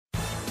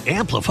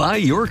Amplify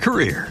your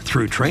career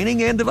through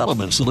training and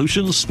development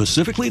solutions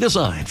specifically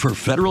designed for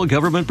federal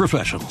government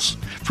professionals.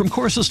 From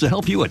courses to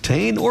help you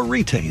attain or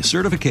retain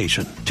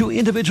certification, to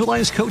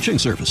individualized coaching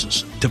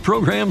services, to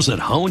programs that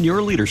hone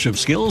your leadership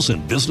skills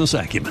and business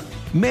acumen,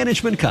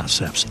 Management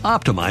Concepts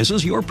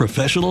optimizes your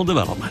professional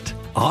development.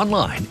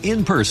 Online,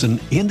 in person,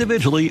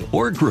 individually,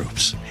 or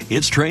groups,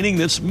 it's training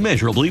that's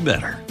measurably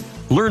better.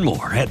 Learn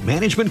more at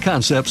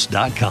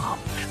managementconcepts.com.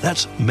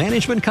 That's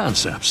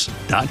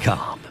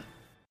managementconcepts.com.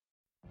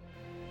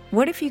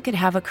 What if you could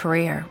have a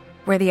career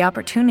where the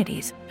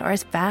opportunities are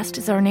as vast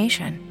as our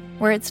nation,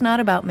 where it's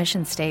not about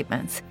mission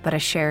statements, but a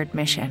shared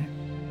mission?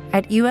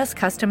 At U.S.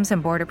 Customs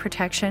and Border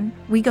Protection,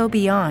 we go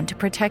beyond to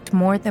protect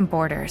more than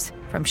borders.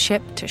 From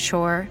ship to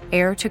shore,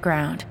 air to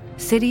ground,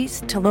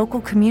 cities to local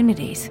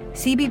communities,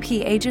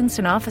 CBP agents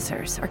and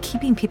officers are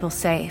keeping people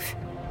safe.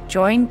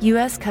 Join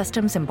U.S.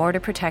 Customs and Border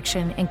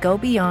Protection and go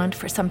beyond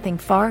for something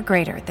far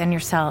greater than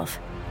yourself.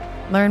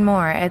 Learn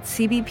more at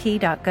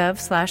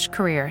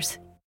cbp.gov/careers.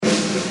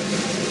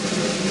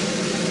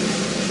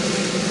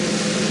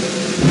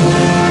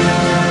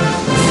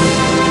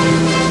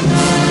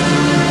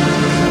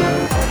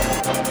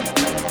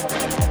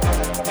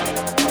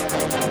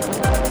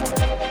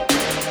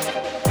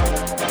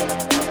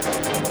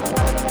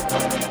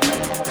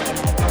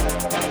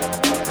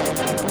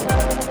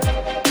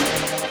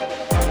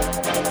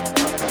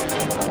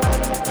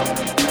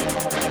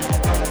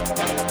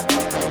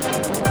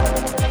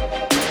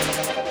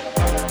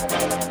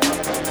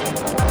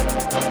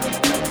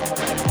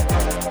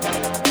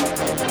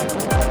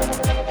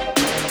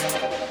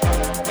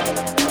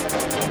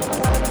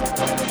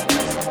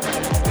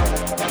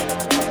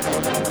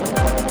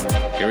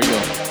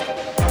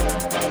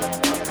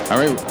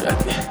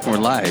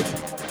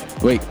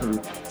 Wait,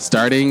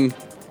 starting.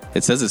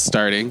 It says it's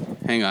starting.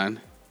 Hang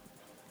on.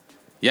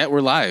 Yeah,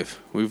 we're live.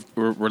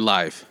 We're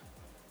live.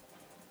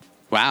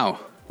 Wow,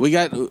 we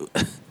got.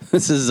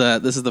 This is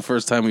the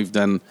first time we've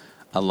done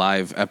a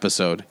live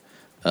episode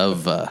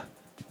of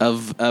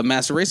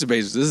Master Racer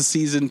Basics. This is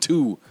season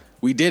 2.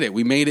 We did it.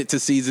 We made it to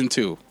season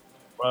 2.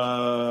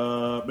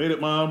 Made it,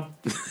 Mom.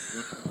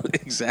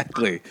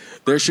 Exactly.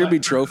 There should be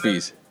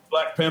trophies.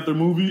 Black Panther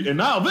movie, and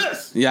now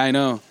this. Yeah, I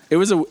know. It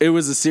was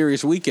a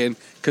serious weekend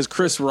because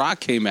Chris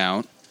Rock came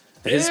out,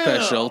 his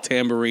special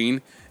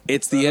Tambourine.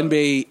 It's the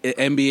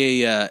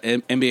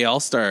NBA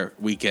All-Star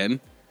weekend,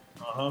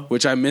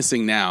 which I'm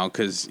missing now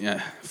because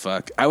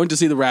fuck. I went to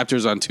see the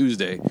Raptors on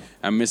Tuesday.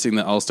 I'm missing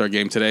the All-Star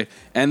game today,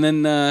 and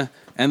then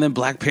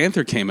Black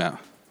Panther came out.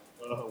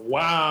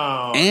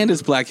 Wow! And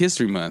it's Black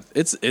History Month.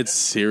 It's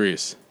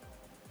serious.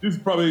 This is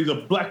probably the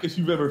blackest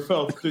you've ever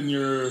felt in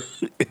your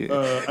at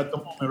the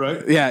moment,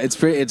 right? Yeah, it's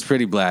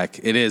pretty black.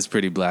 It is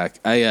pretty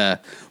black.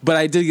 But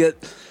I did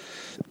get.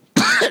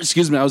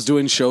 Excuse me. I was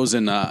doing shows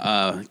in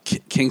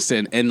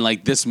Kingston, and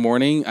like this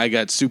morning, I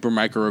got super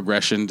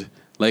microaggressioned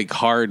like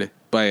hard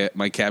by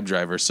my cab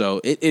driver. So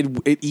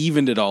it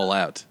evened it all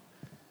out.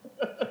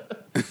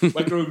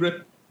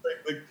 Microaggression,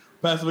 like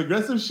passive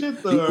aggressive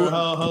shit, or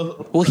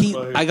how? Well,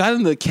 I got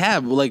in the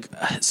cab,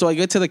 so I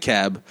get to the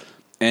cab,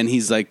 and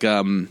he's like,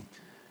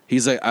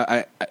 it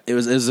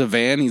was a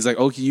van. He's like,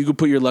 okay, you could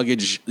put your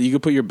luggage, you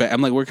could put your bag.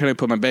 I'm like, where can I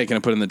put my bag? Can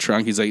I put it in the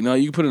trunk? He's like, no,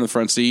 you can put it in the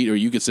front seat, or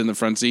you could sit in the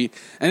front seat.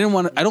 I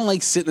don't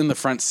like sitting in the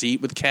front seat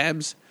with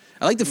cabs.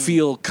 I like to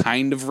feel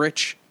kind of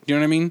rich. You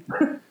know what I mean?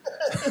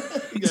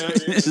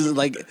 This is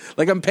like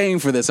I'm paying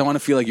for this. I want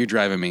to feel like you're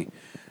driving me.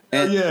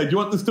 And do you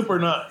want this tip or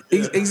not?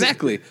 Yeah.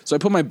 Exactly. So I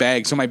put my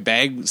bag. So my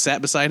bag sat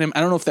beside him.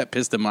 I don't know if that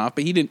pissed him off,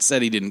 but he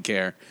said he didn't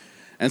care.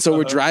 And so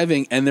we're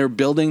driving, and they're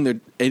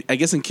building I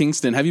guess in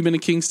Kingston. Have you been to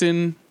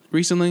Kingston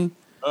recently?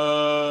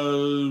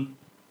 For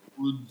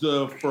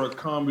a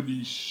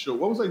comedy show.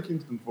 What was I in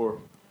Kingston for?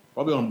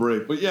 Probably on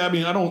break. But yeah, I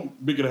mean, I don't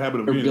make it a habit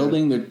of being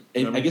building there.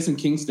 I guess in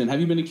Kingston. Have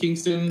you been to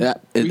Kingston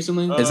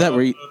recently? Is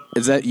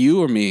that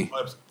you or me?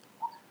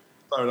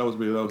 Sorry, that was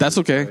me. That's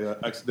okay. I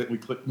accidentally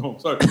clicked. No,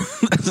 sorry.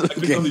 That's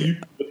okay.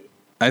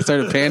 I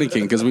started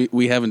panicking because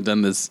we haven't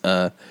done this.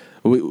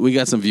 We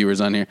got some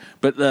viewers on here,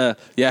 but I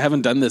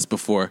haven't done this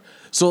before.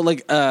 So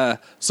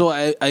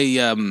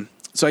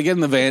So I get in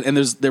the van, and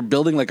they're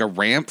building like a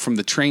ramp from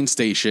the train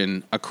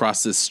station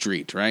across this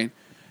street, right?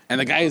 And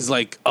the guy is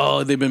like,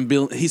 "Oh, they've been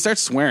building." He starts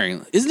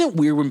swearing. Isn't it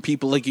weird when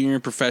people like you're a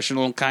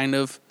professional, kind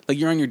of like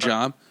you're on your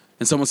job,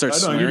 and someone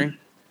starts swearing?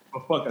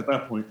 Fuck at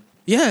that point.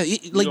 Yeah,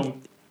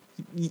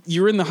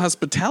 you're in the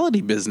hospitality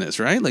business,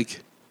 right?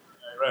 Like,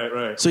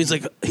 right. So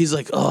he's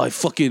like, "Oh, I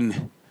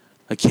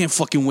can't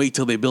fucking wait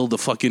till they build the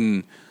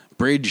fucking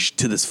bridge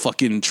to this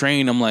fucking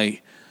train." I'm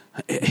like.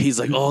 He's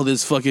like, oh,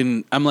 this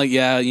fucking. I'm like,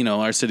 yeah,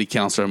 our city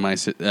councilor in my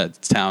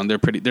town,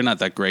 they're not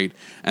that great.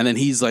 And then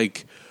he's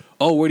like,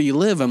 oh, where do you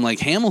live? I'm like,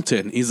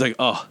 Hamilton. He's like,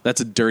 oh,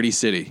 that's a dirty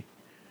city.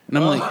 And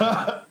I'm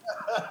like,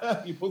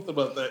 you posted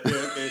about that,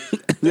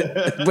 yeah,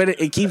 okay. But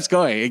it keeps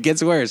going. It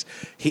gets worse.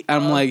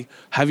 I'm like,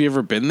 have you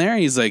ever been there?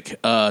 He's like,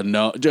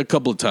 no, a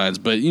couple of times,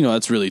 but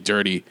it's really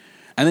dirty.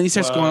 And then he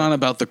starts going on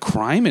about the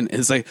crime, and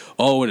it's like,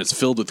 oh, and it's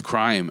filled with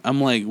crime. I'm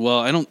like, well,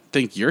 I don't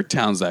think your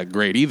town's that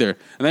great either.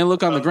 And then I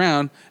look on the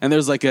ground, and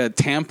there's like a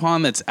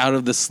tampon that's out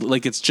of this,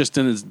 like it's just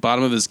in the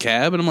bottom of his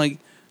cab, and I'm like,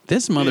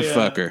 this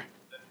motherfucker.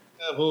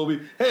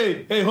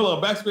 Hey,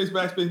 hold on.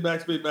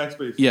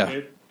 Backspace. Yeah.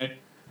 Okay? And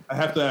I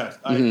have to ask.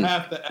 I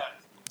have to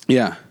ask.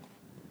 Yeah.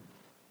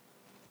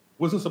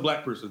 Was this a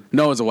black person?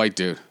 No, it was a white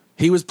dude.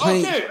 He was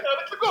playing. Okay,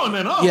 let's go on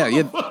then. Oh. Yeah.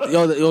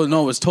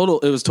 No, it was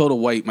total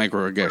white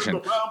microaggression. A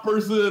brown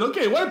person.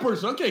 Okay, white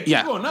person. Okay,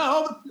 keep going.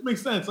 Now it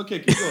makes sense. Okay,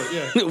 keep going.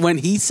 Yeah. When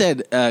he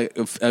said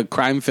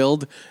crime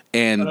filled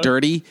and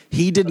dirty,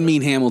 he didn't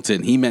mean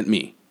Hamilton. He meant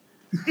me.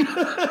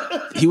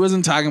 He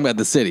wasn't talking about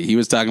the city. He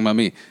was talking about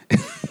me.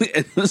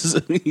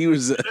 He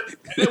was. And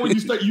then when you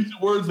start using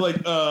words like,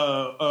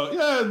 yeah,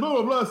 blah,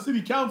 blah, blah,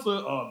 city council.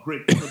 Oh,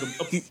 great.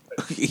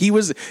 He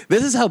was.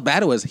 This is how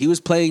bad it was. He was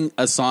playing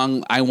a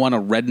song, I Want a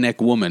Redneck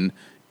Woman,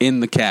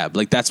 in the cab.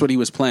 Like, that's what he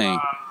was playing.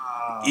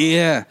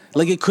 Yeah.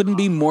 Like, it couldn't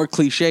be more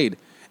cliched.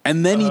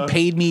 And then he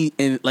paid me,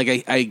 and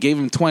like I gave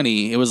him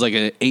 $20. It was like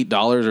 $8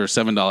 or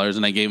 $7, and I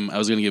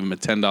was going to give him a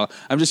 $10.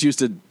 I'm just used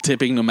to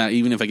tipping no matter,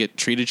 even if I get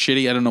treated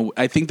shitty. I don't know.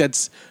 I think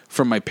that's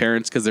from my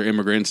parents because they're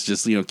immigrants.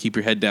 Just keep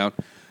your head down.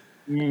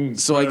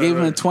 So I gave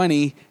him a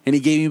 $20, and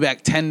he gave me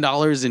back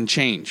 $10 in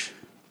change.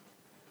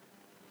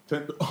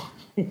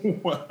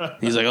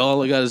 He's like,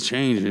 all I got is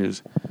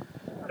change.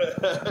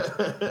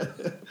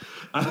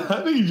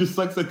 I think he just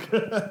sucks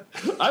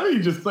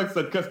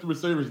at customer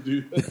service,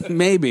 dude.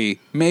 Maybe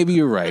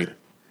you're right.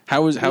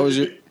 How was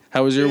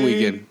your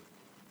weekend?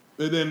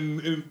 And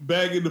then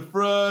bag in the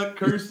front,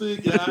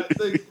 cursing. Yeah, I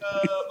think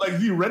like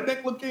is he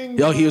redneck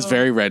looking? Oh, he was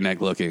very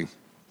redneck looking.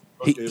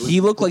 Okay,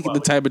 he looked like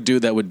the type of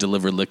dude that would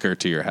deliver liquor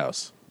to your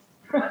house.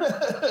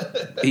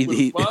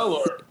 He'd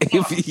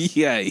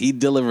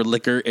deliver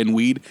liquor and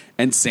weed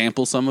and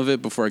sample some of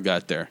it before I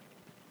got there.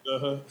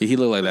 He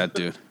looked like that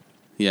dude.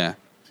 Yeah.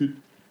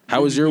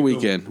 How was your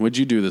weekend? What'd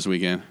you do this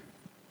weekend?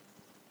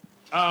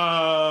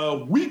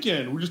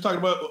 Weekend. We're just talking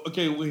about.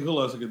 Okay, wait, hold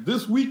on a second.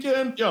 This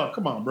weekend, yo,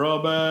 come on,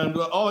 bro, man.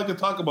 All I can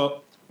talk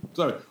about.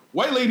 Sorry,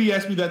 white lady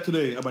asked me that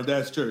today at my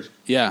dad's church.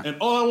 Yeah. And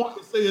all I want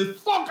to say is,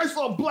 fuck! I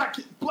saw a Black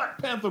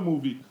Panther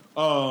movie.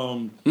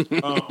 So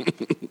yeah,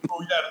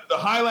 the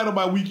highlight of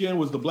my weekend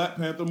was the Black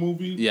Panther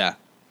movie. Yeah.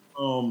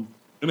 And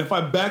if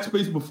I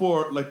backspace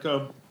before, like,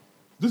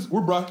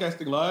 we're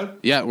broadcasting live.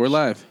 Yeah, we're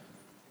live.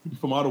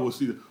 From Ottawa,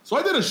 see. So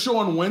I did a show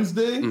on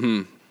Wednesday,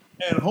 and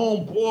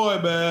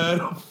homeboy,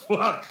 man,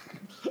 fuck,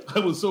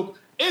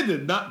 it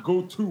did not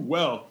go too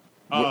well.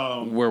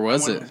 Where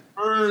was it?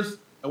 First,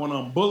 I went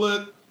on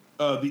Bullet.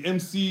 The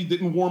MC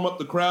didn't warm up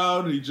the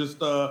crowd. He just,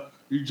 be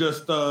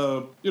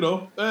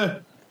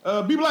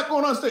black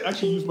going on stage. I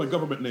actually used my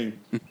government name,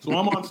 so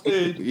I'm on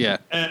stage. Yeah,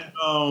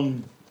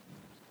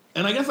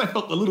 and I guess I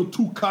felt a little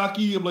too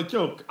cocky. I'm like,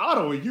 yo,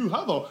 Otto,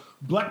 how the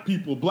black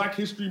people, Black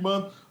History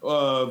Month,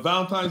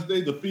 Valentine's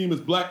Day, the theme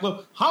is Black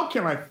Love. How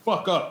can I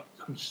fuck up?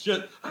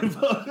 Shit. I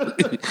felt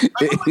like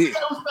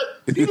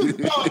he was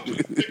like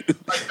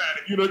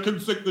that.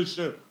 Couldn't sink this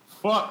shit.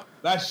 Fuck,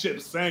 that ship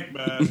sank,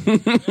 man.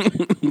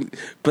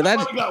 But I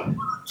got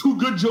 2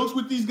 good jokes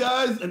with these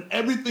guys, and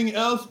everything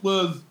else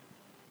was.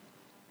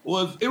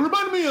 It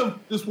reminded me of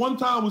this one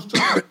time I was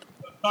trying to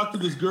talk to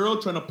this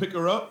girl, trying to pick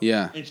her up.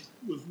 Yeah. And she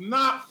was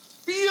not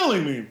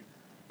feeling me.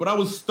 But I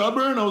was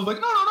stubborn. I was like,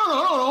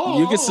 no.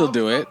 You can still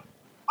do it.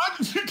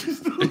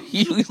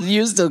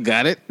 You still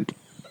got it.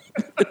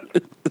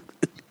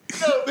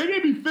 They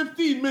gave me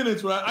 15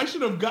 minutes, right? I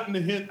should have gotten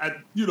a hint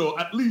at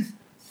least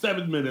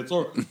 7 minutes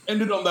or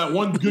ended on that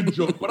one good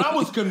joke. But I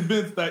was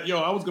convinced that,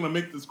 I was going to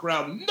make this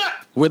crowd nut.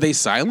 Were they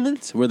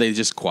silent? Were they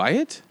just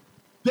quiet?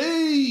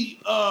 They,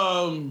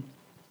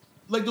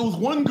 like there was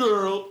one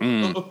girl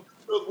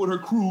with her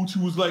crew. She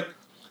was like,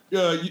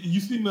 you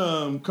seen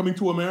Coming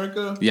to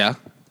America? Yeah.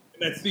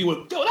 That scene was,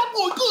 that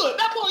boy good.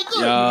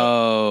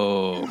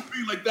 Yo. It would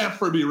be like that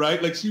for me,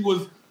 right? Like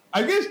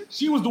I guess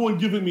she was the one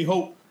giving me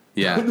hope.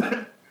 Yeah.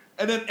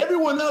 And then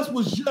everyone else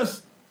was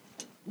just,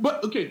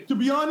 but okay, to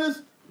be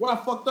honest, what I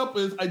fucked up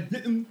is I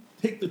didn't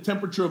take the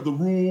temperature of the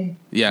room,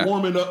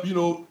 warm it up,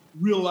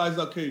 realize,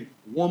 okay,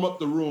 warm up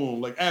the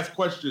room, like ask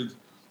questions,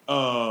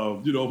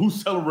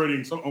 who's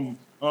celebrating something.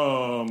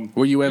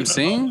 Were you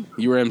emceeing?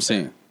 You were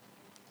emceeing.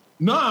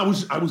 No, I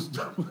was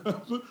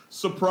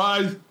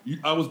surprised.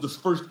 I was the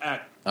first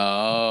act.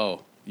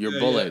 Oh, you're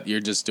Bullet. Yeah. You're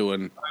just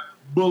doing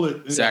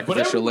Bullet.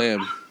 Sacrificial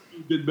lamb.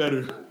 Did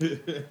better.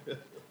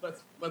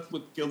 That's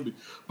what killed me.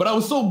 But I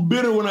was so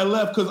bitter when I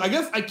left because I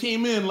guess I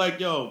came in like,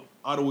 yo,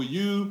 Ottawa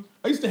U.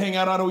 I used to hang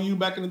out at Ottawa U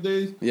back in the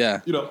days. Yeah.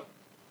 To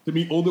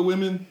meet older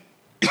women.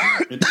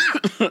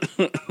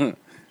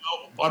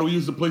 Ottawa U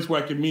is the place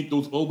where I can meet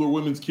those older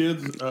women's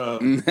kids.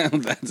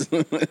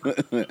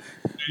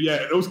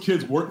 Yeah, those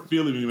kids weren't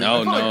feeling me, man.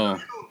 Oh, no.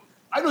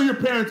 I know your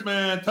parents,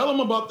 man. Tell them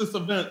about this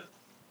event.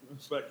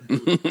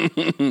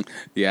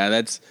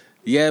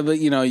 Yeah, but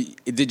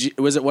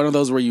was it one of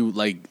those where you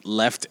like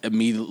left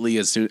immediately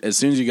as soon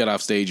as you got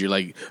off stage, you're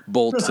like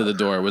bolt to the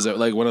door? Was it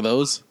like one of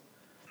those?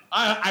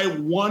 I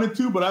wanted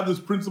to, but I have this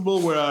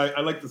principle where I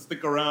like to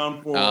stick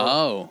around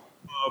for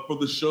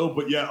the show.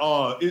 But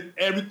yeah,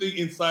 everything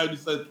inside me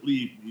says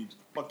leave. You just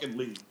fucking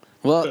leave.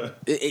 Well,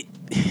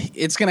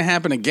 it's going to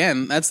happen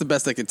again. That's the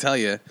best I can tell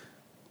you.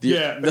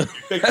 Yeah. No,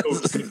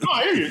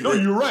 I hear you. No,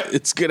 you're right.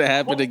 It's going to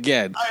happen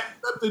again. I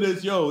accept it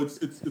as,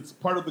 it's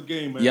part of the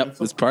game, man. Yep,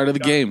 it's part of the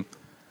game.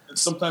 And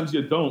sometimes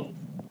you don't.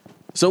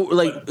 So,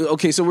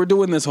 so we're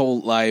doing this whole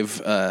live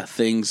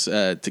things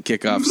to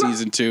kick off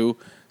season 2,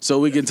 so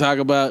we can talk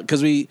about,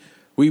 because we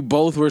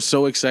both were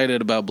so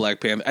excited about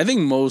Black Panther. I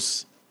think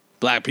most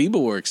black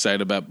people were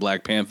excited about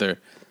Black Panther,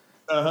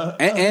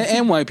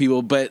 and white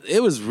people, but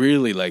it was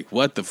really like,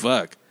 what the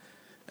fuck?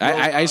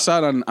 I saw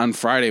it on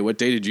Friday. What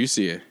day did you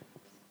see it?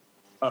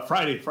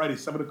 Friday,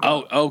 7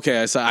 o'clock. Oh,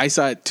 okay. I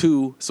saw it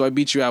 2, so I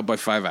beat you out by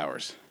 5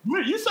 hours.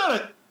 Wait, you saw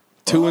it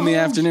 2 in the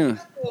afternoon.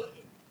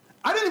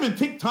 I didn't even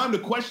take time to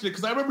question it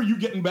because I remember you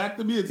getting back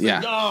to me and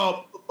saying,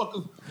 "Oh, the fuck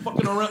is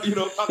fucking around,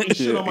 talking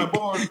shit on my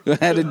board." I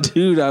had a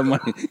dude on my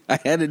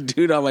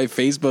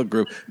Facebook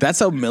group. That's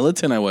how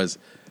militant I was.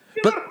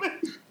 But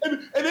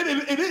and then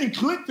it didn't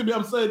click to me.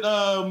 I'm saying,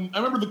 I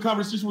remember the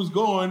conversation was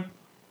going,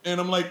 and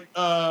I'm like,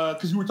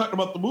 because you were talking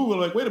about the movie. I'm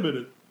like, wait a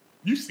minute.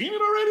 You seen it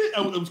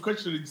already? I was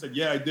questioning. He said,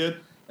 "Yeah, I did."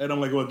 And I'm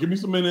like, "Well, give me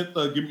some minutes.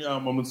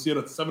 I'm gonna see it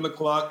at 7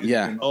 o'clock."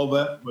 And all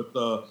that. But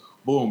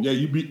boom, yeah,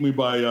 you beat me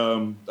by.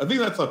 I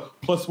think that's a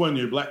 +1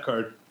 your black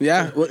card.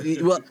 Yeah,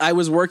 well, I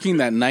was working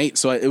that night,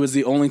 so it was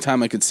the only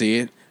time I could see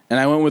it,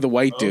 and I went with a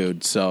white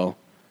dude. So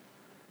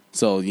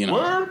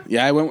Word?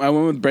 Yeah, I went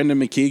with Brendan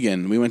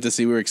McKeegan. We went to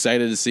see. We were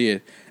excited to see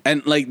it,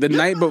 and like the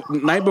night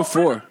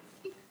before.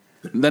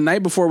 The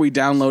night before I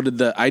downloaded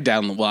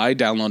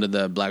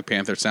the Black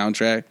Panther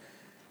soundtrack.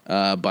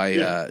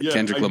 By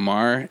Kendrick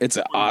Lamar. It's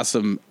an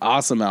awesome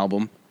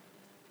album.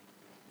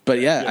 But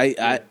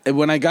I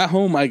when I got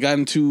home, I got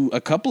into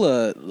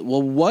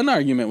one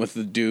argument with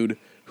the dude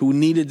who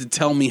needed to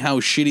tell me how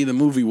shitty the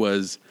movie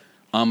was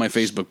on my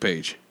Facebook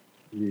page.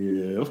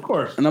 Yeah, of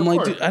course. And I'm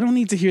like, dude, I don't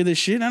need to hear this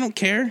shit. I don't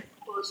care.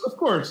 Of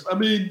course. I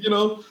mean,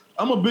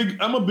 I'm a big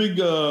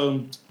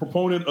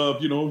proponent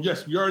of,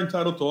 yes, we are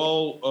entitled to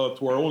all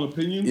to our own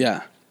opinions.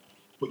 Yeah.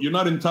 But you're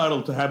not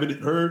entitled to having it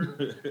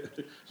heard.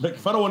 Like,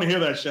 if I don't want to hear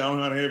that shit, I don't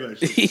want to hear that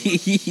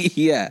shit.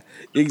 Yeah,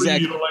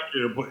 exactly. You don't like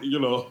it,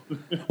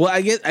 but Well,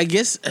 I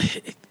guess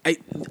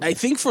I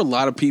think for a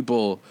lot of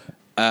people,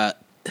 I'm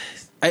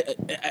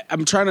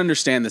trying to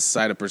understand this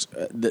side of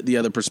the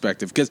other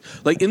perspective, because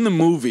like in the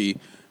movie,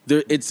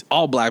 it's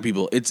all black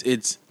people.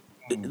 It's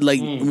like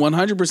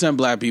 100%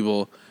 black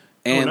people,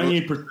 and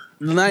 98%.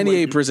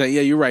 98%.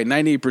 Yeah, you're right,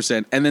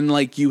 98%. And then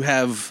like you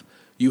have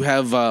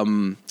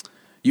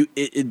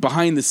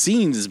behind the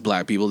scenes is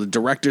black people. The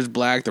director's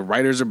black, the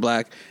writers are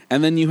black,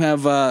 and then you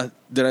have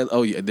there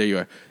you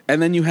are.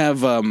 And then you have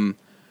the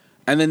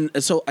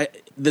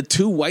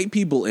 2 white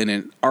people in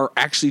it are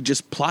actually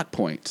just plot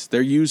points.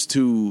 They're used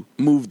to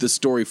move the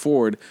story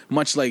forward,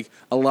 much like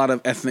a lot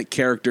of ethnic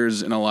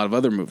characters in a lot of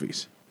other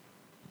movies.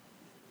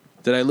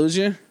 Did I lose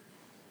you?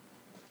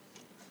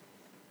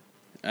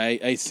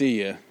 I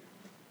see you.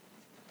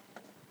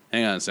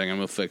 Hang on a second,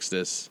 we'll fix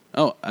this.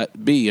 Oh,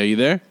 B, are you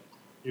there?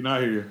 You're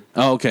not here.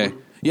 Oh, okay.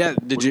 Yeah,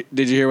 did you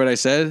hear what I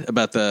said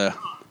about the?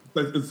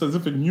 It's as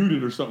if it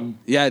muted or something.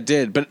 Yeah, it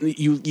did. But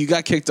you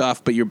got kicked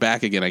off, but you're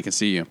back again. I can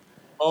see you.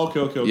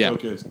 Okay. Yeah.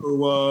 Okay.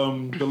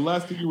 So the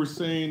last thing you were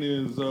saying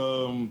is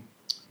where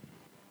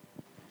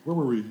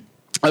were we?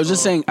 I was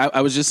just saying.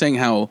 I was just saying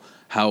how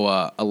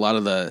a lot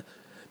of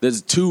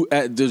there's two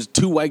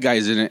white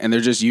guys in it, and they're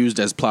just used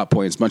as plot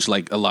points, much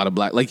like a lot of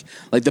black, like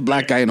the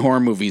black guy in horror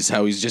movies,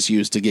 how he's just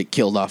used to get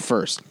killed off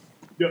first.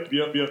 Yep.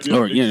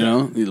 Or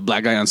the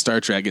black guy on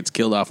Star Trek gets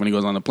killed off when he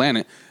goes on the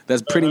planet.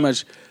 That's pretty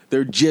much,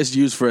 they're just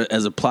used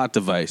as a plot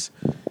device.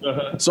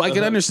 So I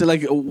can understand.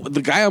 Like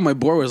the guy on my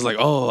board was like,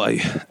 "Oh,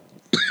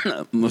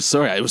 I'm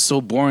sorry, it was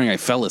so boring. I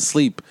fell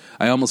asleep.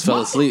 I almost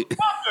fell asleep."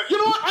 You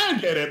know what? I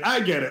get it.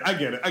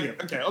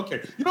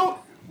 Okay.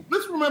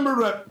 Let's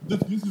remember that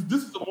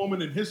this is a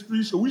moment in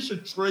history, so we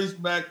should trace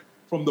back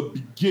from the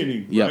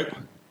beginning. Yep.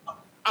 Right?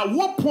 At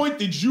what point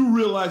did you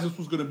realize this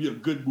was going to be a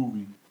good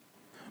movie?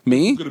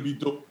 Me? It's going to be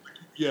dope.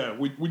 Yeah,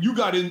 when you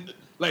got in,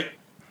 like,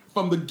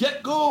 from the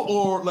get-go,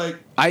 or like...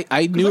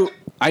 I knew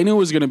it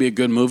was going to be a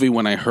good movie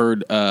when I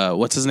heard,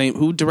 what's his name?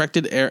 Who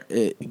directed yeah,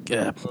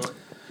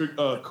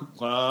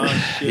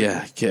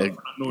 kid.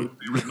 I know his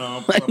name right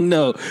now. I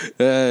know.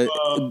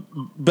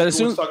 But as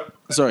soon...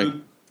 Sorry.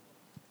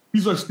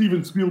 He's like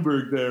Steven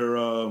Spielberg there.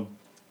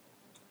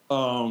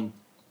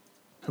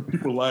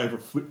 People live are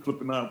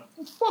flipping out.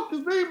 What the fuck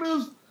his name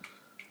is?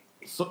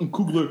 Something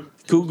Coogler.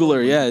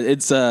 Coogler, yeah.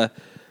 It's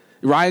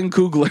Ryan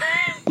Coogler.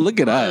 Look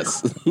at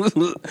us.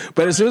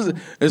 But as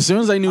soon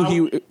as I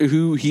knew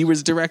who he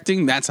was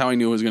directing, that's how I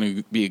knew it was going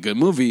to be a good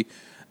movie.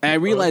 And I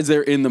realized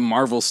they're in the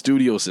Marvel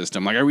studio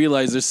system. Like, I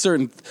realized there's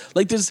certain,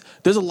 like, there's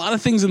a lot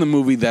of things in the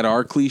movie that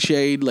are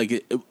cliched,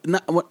 like,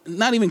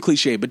 not even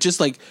cliche, but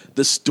just like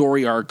the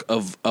story arc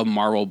of a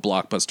Marvel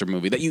blockbuster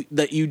movie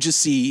that you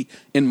just see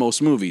in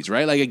most movies,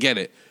 right? Like, I get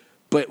it.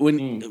 But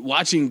when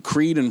watching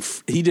Creed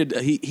he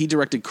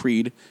directed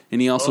Creed, and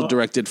he also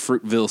directed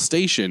Fruitville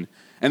Station.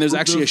 And there's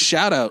actually a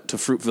shout out to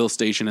Fruitville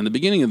Station in the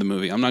beginning of the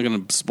movie. I'm not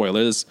going to spoil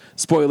it. It's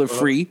spoiler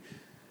free.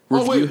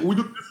 Oh wait, we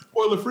do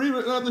spoiler free? Yeah,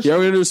 we're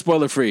going to do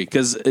spoiler free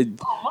because.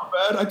 Oh my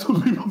bad! I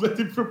told people that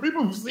for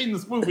people who've seen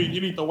this movie,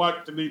 you need to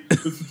listen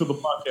to the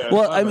podcast.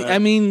 Well, I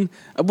mean,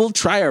 we'll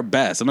try our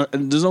best.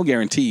 There's no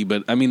guarantee,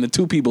 but I mean, the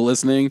two people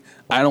listening,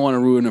 I don't want to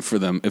ruin it for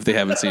them if they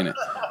haven't seen it.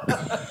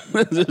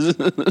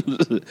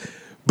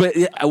 But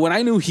when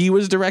I knew he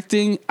was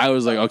directing, I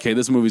was like, okay,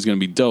 this movie's going to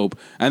be dope.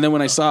 And then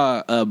when I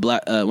saw the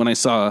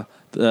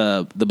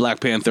Black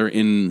Panther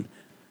in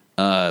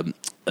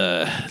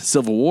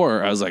Civil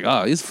War, I was like,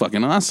 oh, he's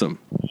fucking awesome.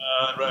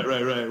 Right.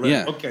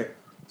 Yeah. Okay.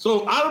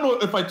 So I don't know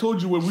if I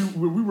told you when we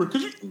were,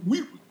 because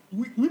we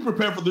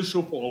prepared for this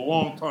show for a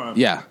long time.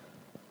 Yeah.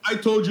 I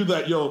told you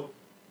that,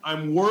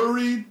 I'm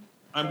worried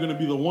I'm going to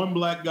be the one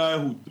black guy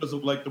who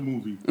doesn't like the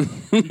movie.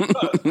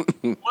 Because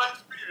my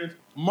experience,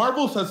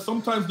 Marvel has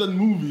sometimes done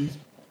movies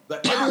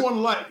that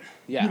everyone liked,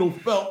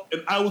 felt,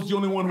 and I was the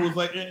only one who was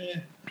like,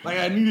 Like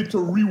I needed to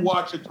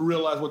rewatch it to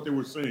realize what they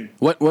were saying.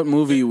 What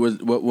movie was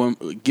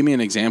what? Give me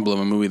an example of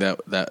a movie that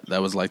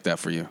was like that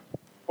for you.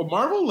 For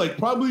Marvel, like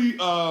probably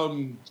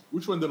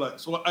which one did I?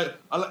 So I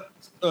like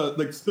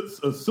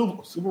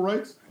civil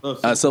rights.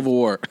 Civil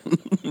War.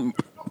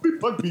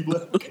 Fuck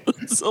people.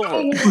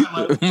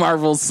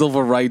 Marvel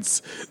civil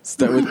rights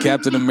with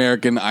Captain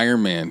America and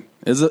Iron Man.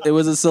 It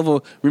was a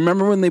civil.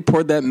 Remember when they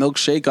poured that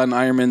milkshake on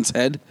Iron Man's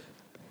head?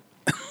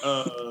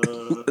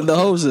 The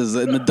hoses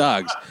and the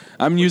dogs.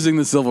 I'm using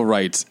the civil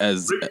rights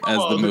as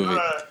the movie.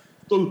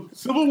 So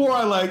Civil War,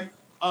 I like.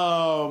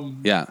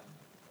 Yeah.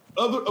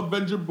 Other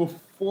Avenger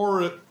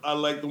before it, I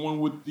like the one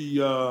with the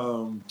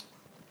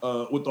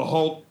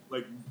Hulk,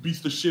 like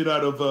beats the shit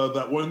out of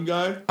that one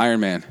guy. Iron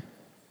Man.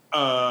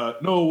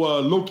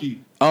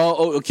 Loki.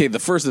 Oh, okay. The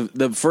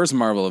first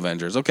Marvel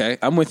Avengers. Okay,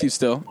 I'm with you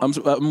still.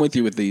 I'm with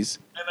you with these.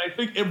 And I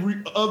think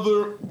every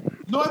other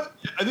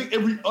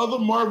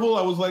Marvel,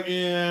 I was like,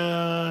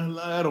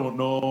 I don't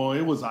know.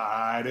 It was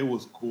alright. It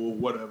was cool.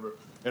 Whatever.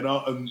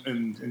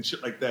 And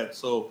shit like that.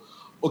 So,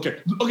 okay.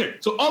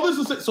 So all this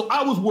is so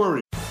I was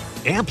worried.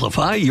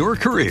 Amplify your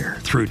career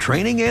through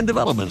training and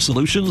development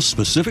solutions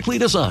specifically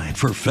designed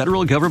for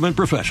federal government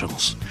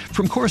professionals.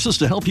 From courses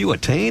to help you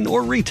attain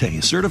or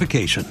retain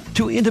certification,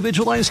 to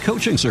individualized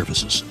coaching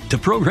services, to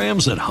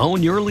programs that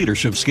hone your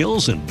leadership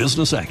skills and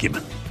business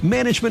acumen,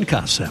 Management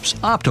Concepts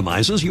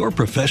optimizes your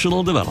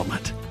professional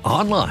development.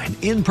 Online,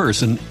 in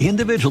person,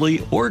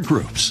 individually, or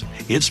groups,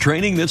 it's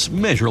training that's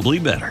measurably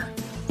better.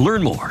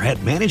 Learn more at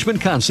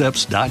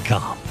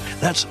managementconcepts.com.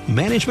 That's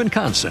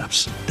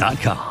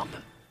managementconcepts.com.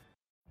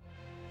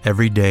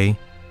 Every day,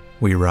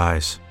 we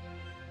rise,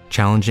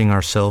 challenging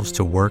ourselves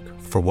to work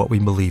for what we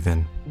believe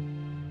in.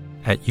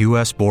 At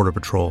U.S. Border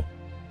Patrol,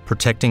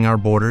 protecting our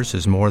borders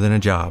is more than a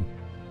job.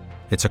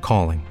 It's a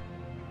calling.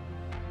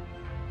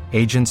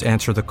 Agents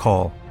answer the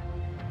call,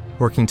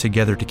 working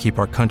together to keep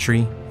our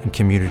country and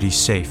communities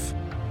safe.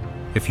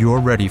 If you're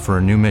ready for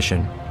a new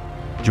mission,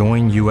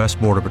 join U.S.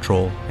 Border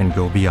Patrol and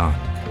go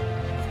beyond.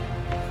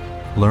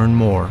 Learn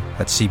more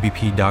at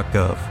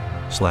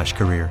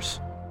cbp.gov/careers.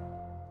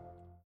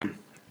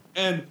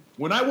 And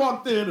when I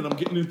walked in, and I'm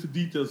getting into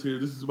details here,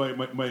 this is my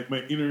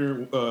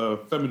inner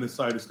feminine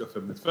side is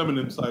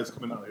feminine side is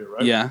coming out here,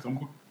 right? Yeah. So I'm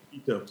going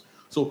into details.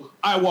 So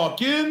I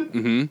walk in,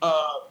 the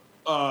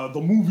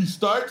movie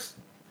starts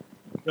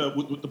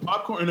with the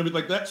popcorn and everything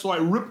like that. So I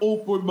rip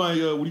open my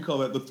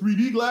the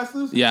 3D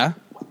glasses. Yeah.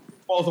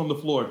 Falls on the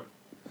floor.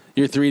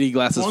 Your 3D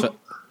glasses.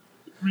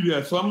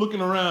 Yeah. So I'm looking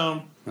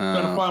around,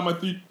 trying to find my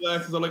 3D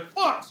glasses. I'm like,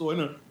 fuck. So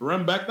I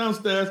run back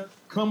downstairs,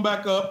 come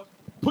back up.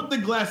 Put the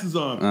glasses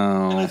on,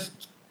 and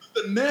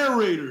the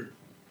narrator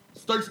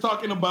starts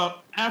talking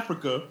about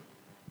Africa.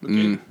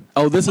 Okay?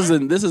 Oh, this is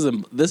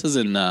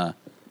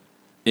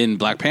in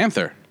Black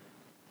Panther.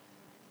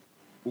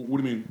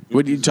 What do you mean?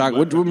 What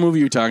movie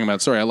are you talking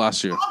about? Sorry, I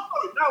lost you. No.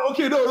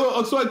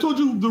 So I told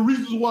you the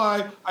reasons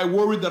why I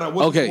worried that I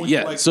wasn't. Okay, going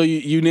yeah. to like. So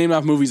you named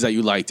off movies that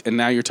you liked, and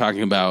now you're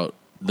talking about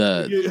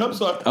the. Yeah, I'm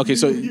sorry. Okay,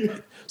 so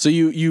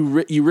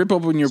you rip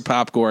open your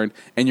popcorn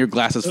and your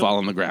glasses fall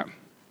on the ground.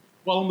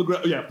 Fall on the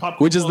ground, yeah.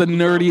 Popcorn, which is the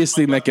nerdiest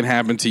thing that can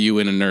happen to you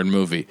in a nerd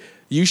movie.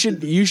 You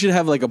should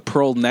have like a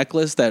pearl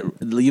necklace that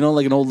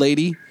like an old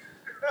lady.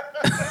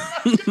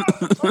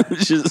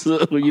 Just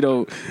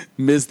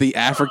miss the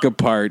Africa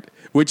part,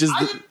 which is.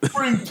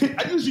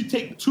 I usually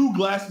take 2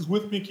 glasses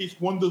with me in case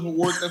one doesn't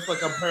work. That's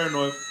like I'm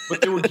paranoid. But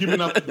they were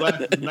giving out the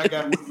glasses, and that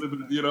guy was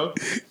living. Yeah.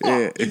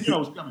 I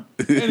was coming.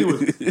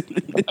 Anyways,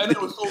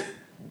 so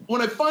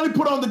when I finally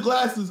put on the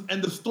glasses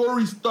and the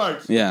story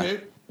starts,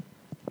 okay,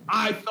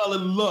 I fell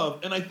in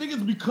love, and I think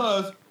it's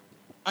because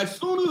as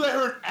soon as I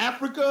heard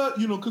Africa,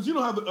 because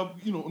how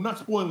I'm not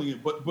spoiling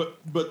it, but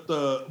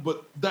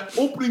that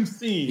opening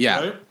scene,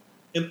 right,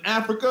 in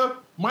Africa,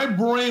 my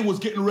brain was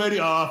getting ready.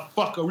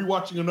 Fuck, are we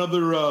watching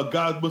another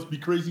God Must Be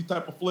Crazy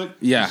type of flick?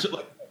 Yeah. And shit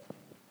like that.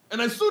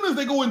 And as soon as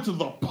they go into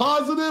the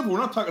positive, we're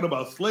not talking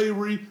about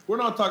slavery, we're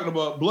not talking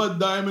about blood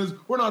diamonds,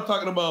 we're not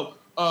talking about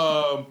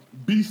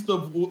Beast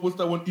of what's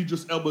that one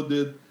Idris Elba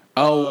did?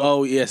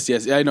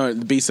 Yes. I know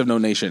the Beast of No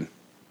Nation.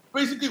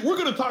 Basically, we're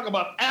going to talk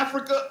about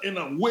Africa in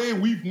a way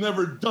we've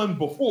never done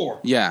before.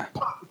 Yeah.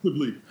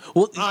 Positively.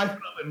 Well, I fell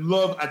in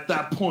love at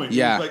that point.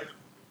 Yeah. It was like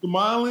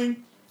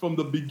smiling from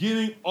the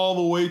beginning all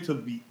the way to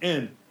the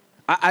end.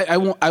 I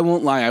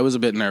won't lie. I was a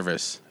bit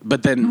nervous,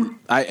 but then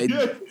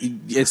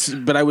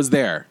but I was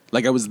there.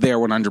 Like I was there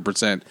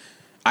 100%.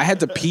 I had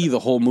to pee the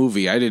whole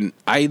movie. It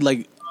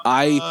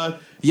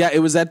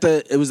was at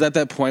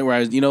that point where I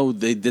was,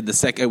 they did the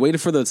second. I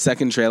waited for the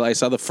second trailer. I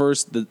saw the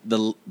first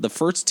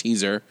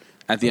teaser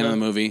at the end of the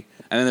movie,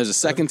 and then there's a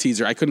second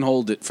teaser. I couldn't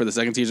hold it for the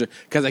second teaser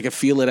because I could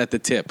feel it at the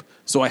tip,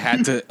 so I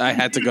had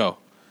to go.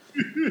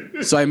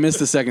 So I missed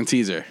the second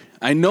teaser.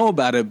 I know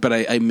about it, but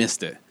I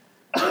missed it.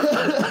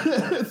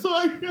 That's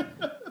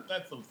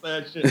some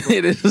sad shit. Bro.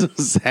 It is some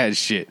sad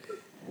shit.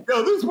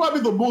 Yo, this is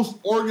probably the most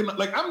organized.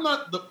 Like, I'm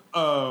not the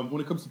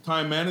when it comes to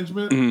time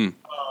management.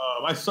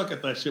 I suck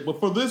at that shit. But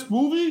for this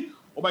movie,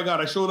 oh my god,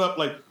 I showed up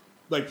like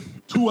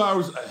 2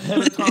 hours ahead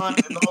of time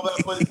and all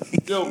that. But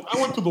yo, I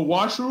went to the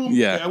washroom.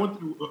 Yeah, I went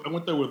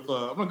there with.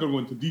 I'm not gonna go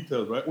into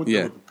details, right? I went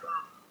there with the girl.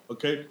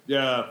 Okay,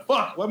 yeah.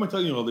 Fuck. Why am I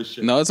telling you all this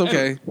shit? No, it's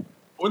okay. Anyway,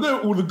 went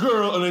there with the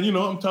girl, and then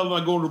I'm telling her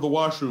I go to the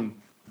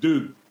washroom,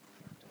 dude.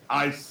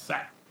 I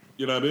sat.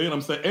 You know what I mean?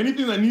 I'm saying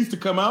anything that needs to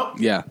come out,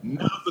 now's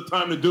the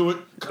time to do it.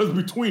 Because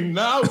between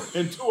now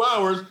and 2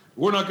 hours,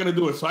 we're not going to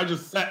do it. So I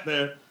just sat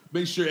there,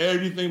 make sure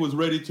everything was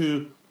ready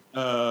to,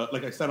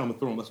 like I sat on the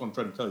throne. That's what I'm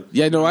trying to tell you.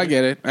 Yeah, no, I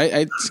get it.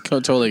 I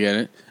totally get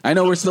it. I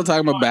know we're still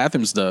talking about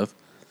bathroom stuff.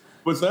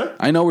 What's that?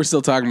 I know we're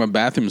still talking about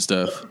bathroom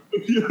stuff.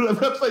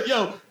 That's like,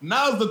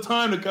 now's the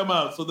time to come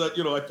out. So that,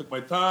 I took my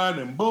time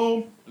and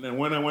boom. And then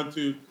when I went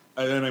to,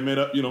 and then I made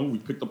up, we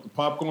picked up the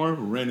popcorn,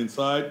 we ran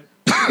inside.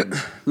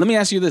 Let me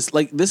ask you this.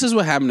 Like, this is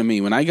what happened to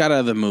me when I got out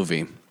of the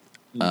movie.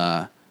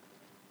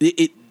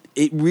 It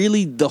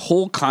really, the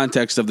whole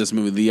context of this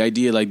movie, the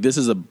idea, like, this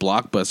is a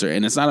blockbuster,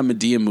 and it's not a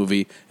Medea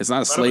movie. It's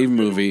not a slave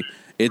movie.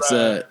 It's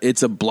a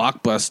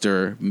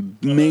blockbuster,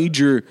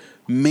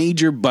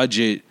 major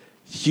budget,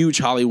 huge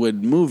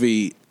Hollywood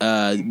movie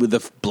with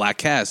a black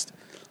cast.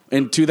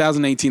 In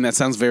 2018, that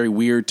sounds very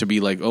weird to be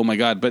like, oh my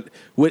god. But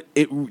what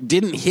it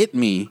didn't hit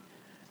me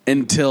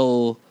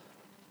until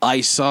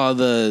I saw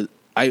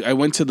I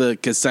went to the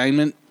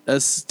consignment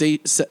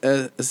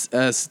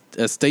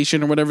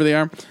station or whatever they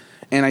are,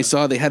 and I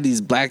saw they had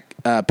these Black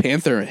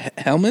Panther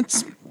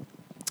helmets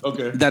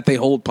that they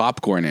hold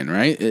popcorn in,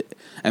 right?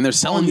 And they're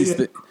selling these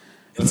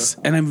things.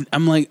 And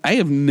I'm like, I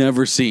have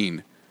never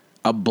seen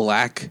a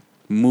black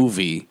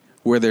movie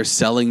where they're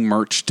selling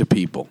merch to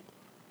people.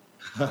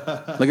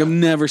 Like, I've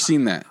never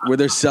seen that, where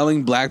they're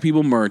selling black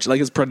people merch. Like,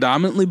 it's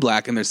predominantly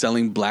black, and they're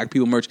selling black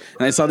people merch.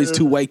 And I saw these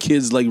two white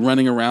kids, like,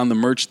 running around the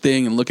merch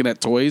thing and looking at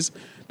toys.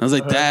 And I was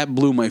like, that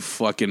blew my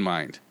fucking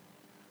mind.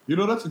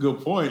 That's a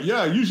good point.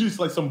 Yeah, usually it's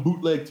like some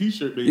bootleg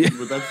T-shirt, maybe.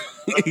 But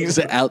that's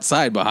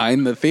outside,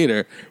 behind the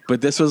theater.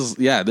 But this was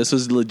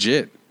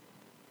legit.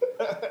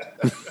 I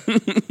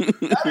didn't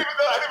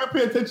even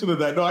pay attention to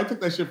that. No, I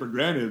took that shit for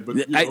granted.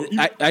 But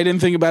I didn't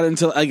think about it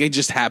until I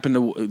just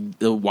happened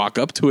to walk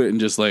up to it and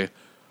just like,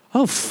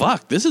 oh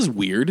fuck, this is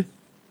weird.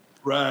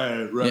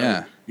 Right.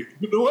 Yeah. You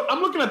know what?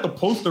 I'm looking at the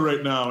poster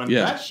right now, and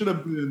that should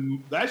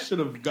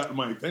have gotten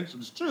my attention.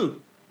 It's true.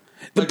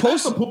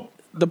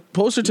 The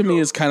poster to me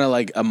is kind of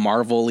like a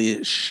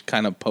Marvel-ish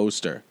kind of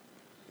poster.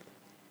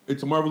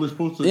 It's a Marvel-ish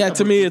poster. Yeah,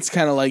 to me, it's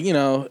kind of like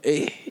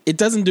it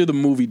doesn't do the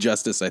movie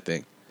justice, I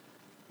think.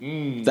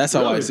 That's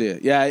how I see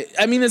it. Yeah,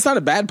 I mean, it's not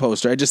a bad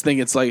poster. I just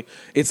think it's like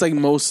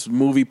most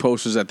movie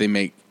posters that they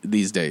make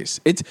these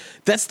days.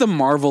 That's the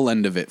Marvel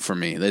end of it for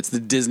me. That's the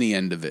Disney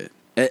end of it.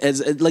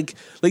 As like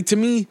to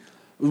me,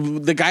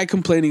 the guy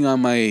complaining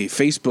on my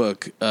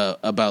Facebook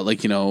about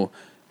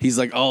he's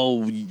like,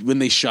 oh, when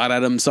they shot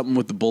at him, something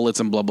with the bullets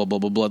and blah blah blah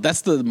blah blah.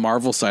 That's the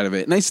Marvel side of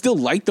it, and I still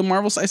like the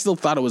Marvel side. I still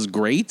thought it was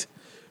great,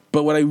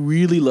 but what I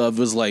really loved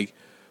was like.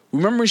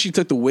 Remember when she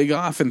took the wig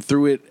off and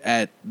threw it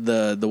at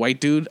the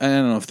white dude? I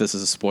don't know if this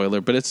is a spoiler,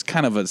 but it's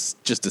kind of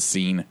just a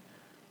scene.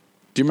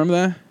 Do you remember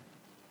that?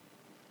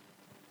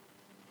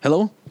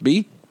 Hello,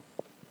 B?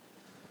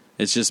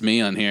 It's just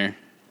me on here.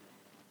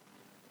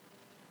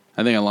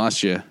 I think I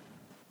lost you.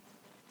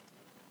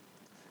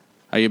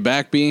 Are you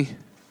back, B?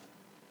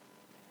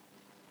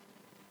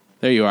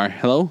 There you are.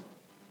 Hello?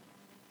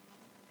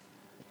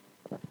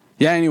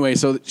 Yeah, anyway,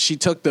 so she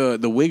took the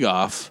wig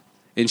off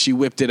and she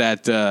whipped it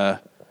at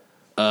the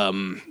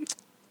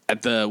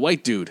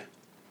white dude.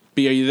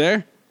 B, are you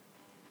there?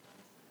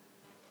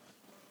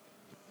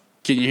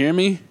 Can you hear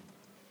me?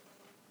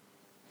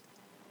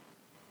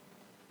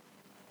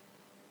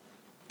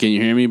 Can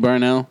you hear me,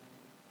 Barnell?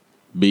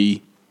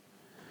 B.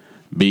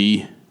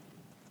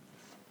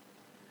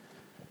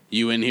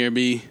 You in here,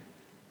 B?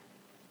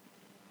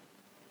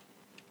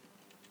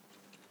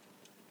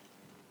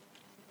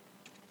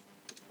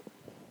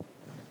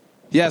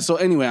 Yeah, so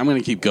anyway, I'm going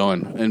to keep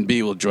going, and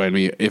B will join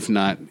me. If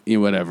not,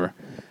 whatever.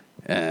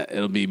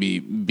 It'll be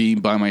me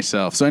by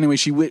myself. So anyway,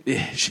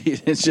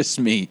 it's just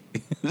me.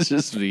 It's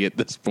just me at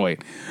this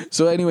point.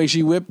 So anyway,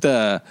 she whipped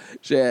her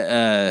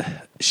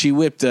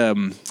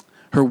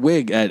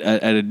wig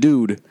at a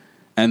dude,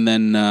 and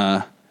then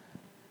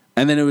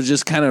it was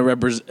just kind of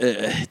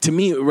to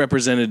me it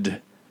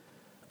represented.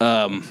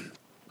 Yeah,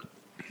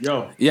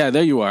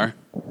 there you are.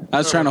 I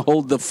was trying to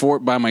hold the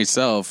fort by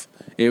myself.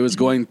 It was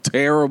going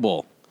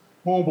terrible.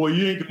 Oh boy,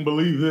 you ain't gonna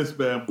believe this,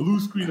 man. Blue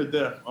screen of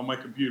death on my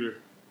computer.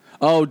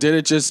 Oh, did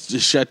it just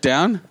shut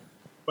down?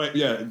 But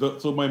yeah,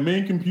 so my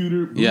main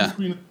computer, blue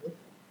screen,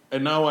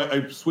 and now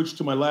I switched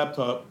to my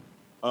laptop.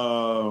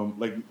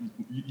 Like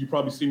you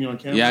probably see me on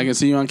camera. Yeah, I can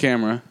see you on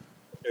camera.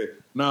 Okay.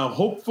 Now,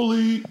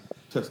 hopefully,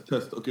 test.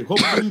 Okay,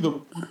 hopefully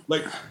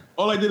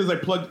all I did is I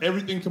plugged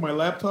everything to my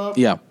laptop.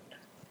 Yeah,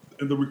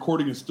 and the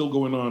recording is still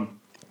going on.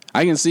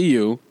 I can see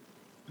you.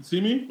 See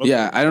me? Okay.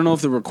 Yeah, I don't know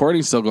if the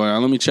recording's still going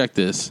on. Let me check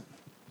this.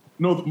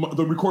 No,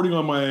 the recording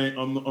on my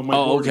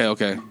Oh, board.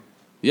 Okay.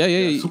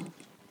 Yeah.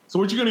 So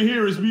what you're gonna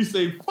hear is me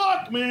say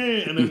 "fuck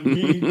me," and then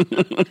me.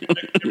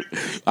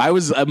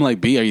 I'm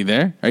like, B, are you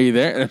there? Are you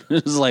there? And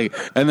it was like,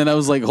 and then I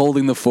was like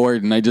holding the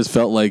fort, and I just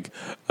felt like,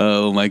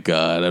 oh my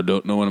god, I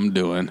don't know what I'm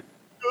doing.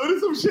 Yo,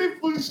 this is some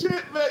shameful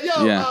shit, man.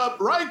 Yo,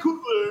 Ryan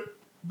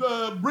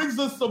Coogler brings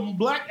us some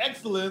black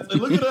excellence,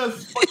 and look at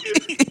us fucking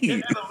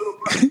getting a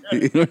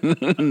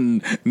little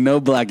black. No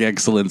black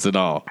excellence at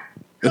all.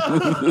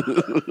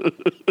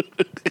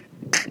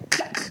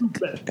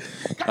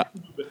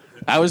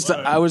 I was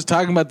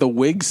talking about the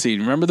wig scene.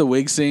 Remember the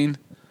wig scene?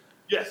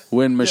 Yes.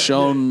 When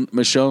Michonne,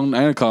 I'm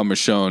gonna call her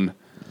Michonne.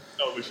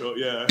 Oh, Michonne,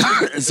 yeah.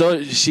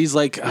 So she's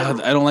like,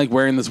 I don't like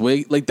wearing this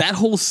wig. Like that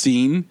whole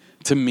scene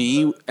to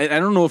me, I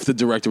don't know if the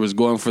director was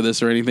going for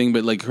this or anything,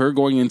 but like her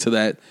going into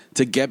that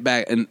to get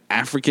back an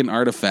African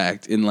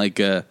artifact in like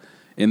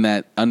in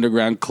that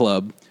underground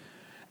club.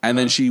 And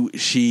then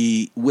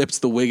she whips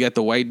the wig at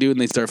the white dude,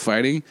 and they start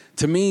fighting.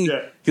 To me,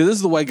 because this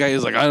is the white guy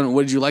who's like, I don't know,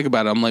 what did you like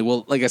about it? I'm like,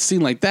 well, like a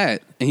scene like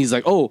that. And he's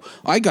like, oh,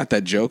 I got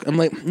that joke. I'm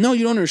like, no,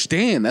 you don't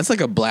understand. That's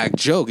like a black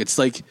joke. It's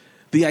like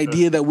the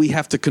idea that we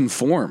have to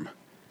conform.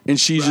 And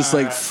she's just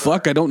like,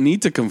 fuck, I don't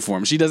need to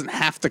conform. She doesn't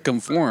have to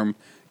conform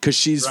because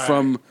she's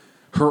from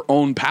her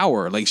own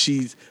power. Like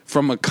she's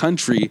from a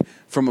country,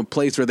 from a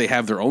place where they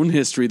have their own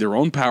history, their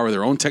own power,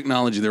 their own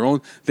technology,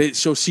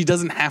 so she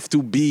doesn't have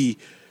to be...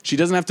 She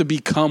doesn't have to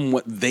become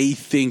what they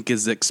think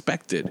is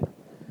expected.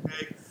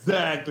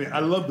 Exactly. I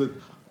love this.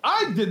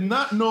 I did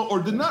not know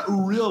or did not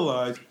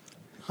realize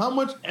how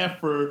much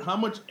effort, how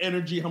much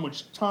energy, how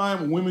much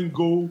time women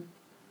go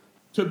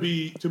to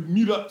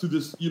meet up to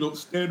this,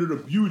 standard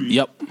of beauty.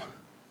 Yep.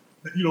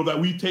 That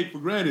we take for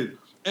granted.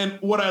 And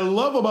what I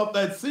love about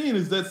that scene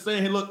is that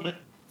saying, hey, look, man,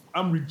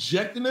 I'm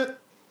rejecting it.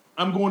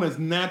 I'm going as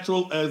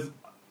natural as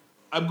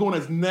I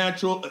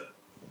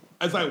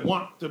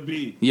want to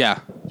be. Yeah.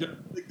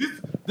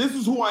 This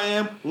is who I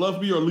am.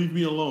 Love me or leave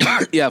me alone.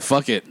 Yeah,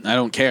 fuck it. I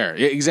don't care.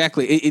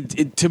 Exactly.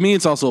 It to me,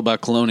 it's also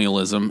about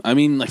colonialism. I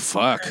mean, like,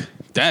 fuck.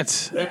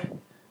 That's what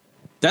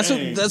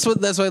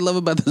I love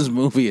about this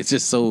movie. It's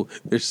just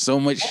there's so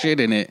much shit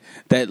in it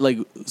that like.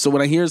 So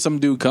when I hear some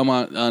dude come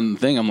on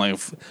thing, I'm like,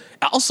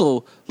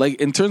 also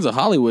like in terms of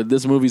Hollywood,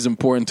 this movie's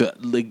important to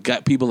like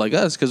got people like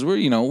us because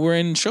we're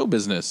in show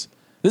business.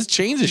 This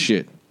changes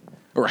shit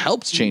or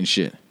helps change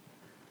shit.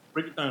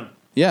 Break it down.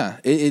 Yeah,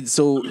 it's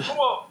so.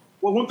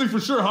 Well, one thing for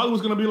sure,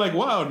 Hollywood's going to be like,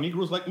 wow,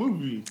 Negroes like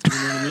movies. You know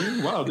what I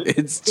mean? Wow.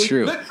 It's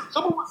true.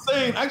 Someone was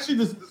saying, actually,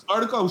 this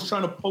article I was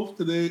trying to post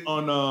today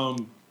on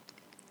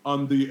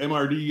the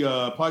MRD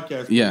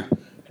podcast. Yeah.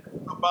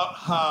 About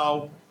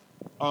how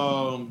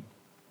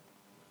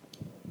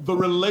the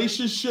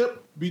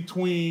relationship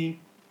between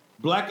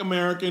Black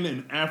American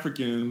and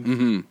Africans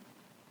is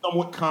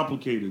somewhat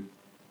complicated.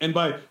 And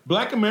by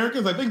Black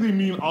Americans, I think they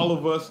mean all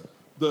of us,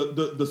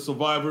 the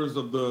survivors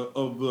of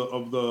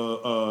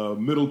the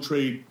middle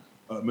trade.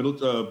 Middle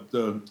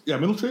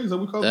trade, is that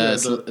what we call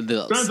it?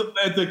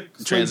 The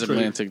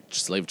transatlantic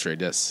slave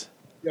trade, yes.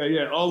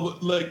 Yeah, all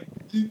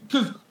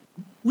because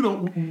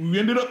we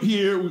ended up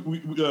here.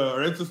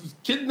 Our ancestors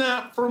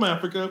kidnapped from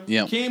Africa,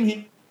 came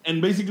here,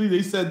 and basically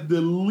they said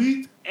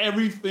delete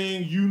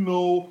everything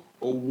or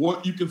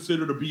what you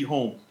consider to be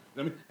home.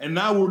 And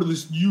now we're to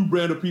this new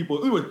brand of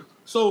people. Anyway,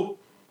 so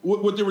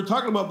what they were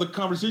talking about, the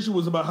conversation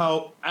was about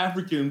how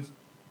Africans,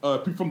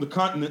 people from the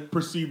continent,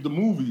 perceive the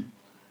movie.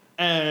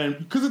 And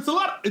because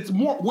it's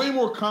way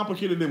more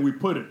complicated than we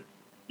put it.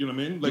 You know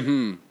what I mean? Like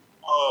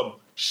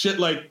shit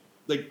like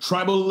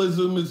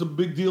tribalism is a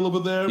big deal over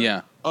there.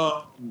 Yeah.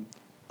 So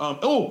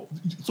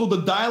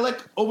the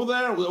dialect over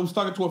there, I was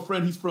talking to a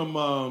friend, he's from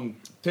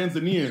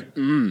Tanzania,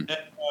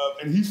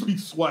 and he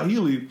speaks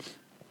Swahili,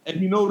 and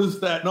he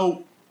noticed that,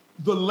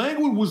 the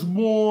language was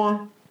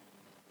more,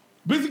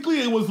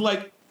 basically it was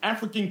like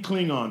African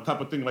Klingon type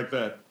of thing like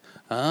that.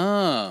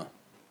 Oh.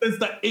 Is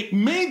that it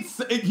made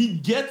he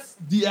gets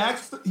the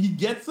accent, he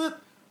gets it.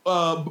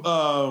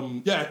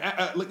 African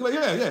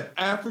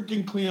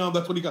Klingon.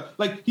 That's what he got.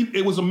 Like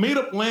it was a made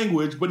up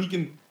language, but he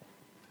can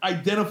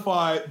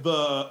identify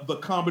the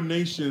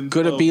combinations.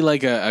 Could it be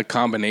like a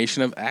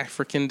combination of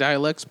African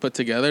dialects put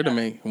together to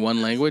make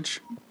one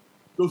language?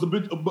 There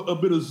was a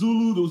bit of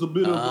Zulu. There was a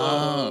bit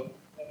of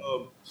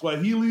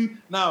Swahili.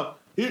 Now,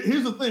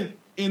 here's the thing.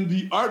 In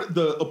the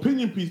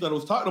opinion piece that I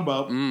was talking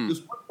about, this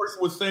one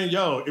person was saying,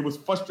 yo, it was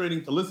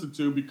frustrating to listen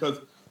to because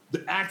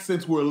the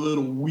accents were a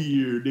little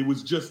weird. It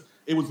was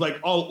like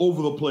all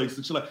over the place.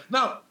 And shit like,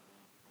 now,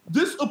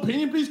 this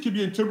opinion piece can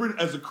be interpreted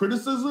as a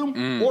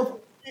criticism, or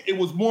it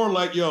was more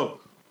like,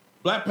 yo,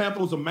 Black Panther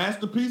was a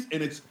masterpiece,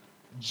 and it's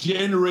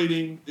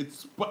triggering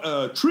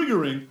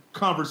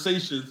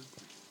conversations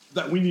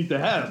that we need to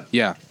have.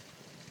 Yeah.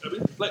 I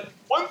mean, like,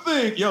 one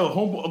thing, yo,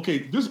 homeboy, okay,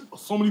 there's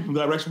so many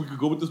directions we could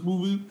go with this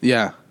movie.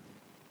 Yeah.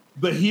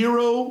 The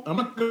hero, I'm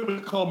not going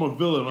to call him a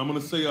villain. I'm going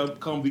to say I'll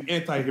call him the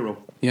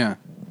anti-hero. Yeah.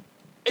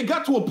 It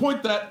got to a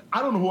point that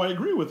I don't know who I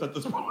agree with at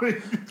this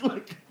point.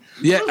 Like,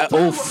 yeah.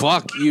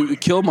 Fuck you,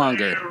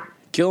 Killmonger.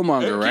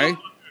 Killmonger, right?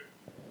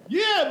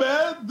 Yeah,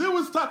 man. There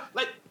was time.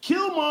 Like,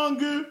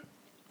 Killmonger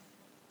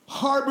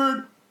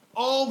harbored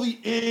all the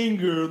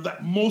anger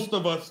that most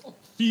of us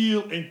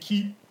feel and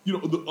keep,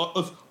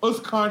 us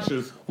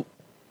conscious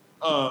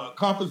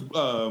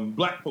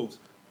black folks,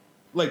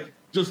 like,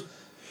 just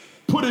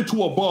put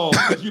into a ball.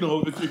 Because,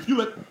 if you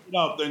let it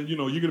out, then, you're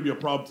going to be a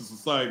problem to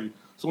society.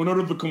 So in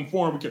order to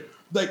conform,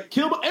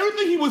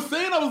 everything he was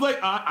saying, I was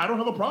like, I don't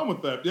have a problem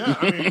with that. Yeah,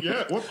 I mean,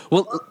 yeah.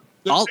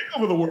 Take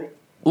over the world.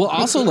 Well,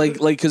 also, like,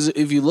 because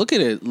if you look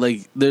at it,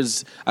 like,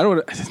 there's, I don't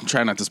want to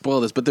try not to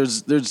spoil this, but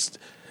there's the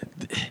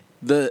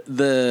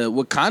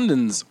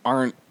Wakandans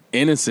aren't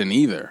innocent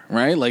either,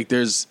 right? Like,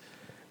 there's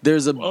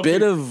a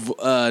bit of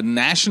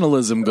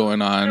nationalism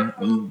going on,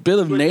 a bit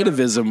of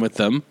nativism with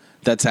them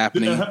that's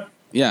happening.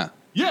 Yeah.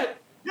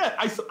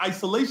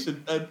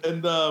 Isolation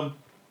and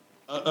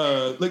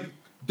like,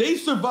 they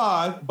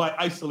survive by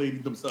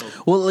isolating themselves.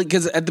 Well, like,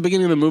 because at the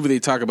beginning of the movie, they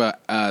talk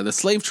about the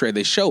slave trade.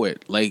 They show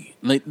it. Like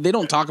they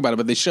don't talk about it,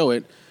 but they show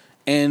it.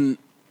 And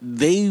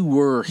they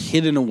were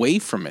hidden away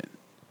from it.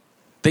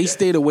 They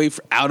stayed away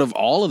out of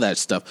all of that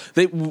stuff.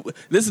 This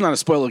is not a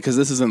spoiler because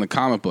this is in the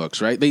comic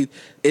books, right?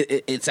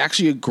 It's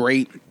actually a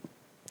great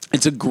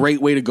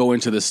way to go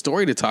into the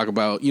story to talk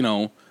about,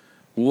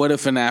 what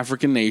if an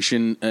African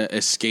nation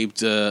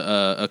escaped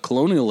a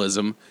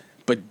colonialism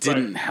but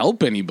didn't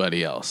help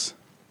anybody else?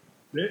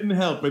 Didn't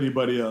help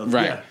anybody else.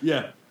 Right.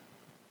 Yeah.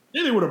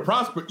 Then they would have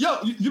prospered. Yo,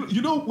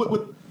 you know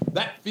what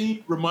that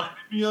theme reminded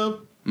me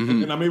of?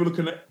 Mm-hmm. And I'm able to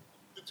connect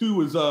the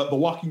two is The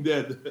Walking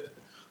Dead.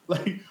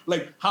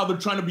 like how they're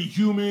trying to be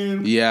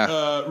human.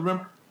 Yeah.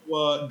 Remember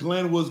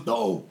Glenn was,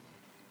 no,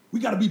 we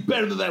got to be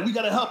better than that. We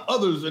got to help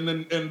others.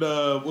 And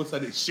what's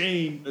that?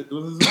 Shane.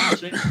 Was his name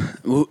Shane?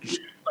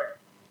 Like,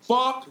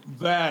 fuck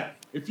that.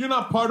 If you're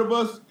not part of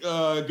us,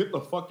 get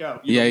the fuck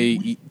out.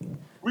 We're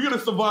going to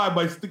survive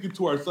by sticking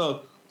to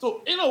ourselves.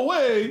 So in a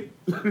way,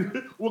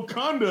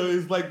 Wakanda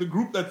is like the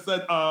group that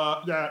said,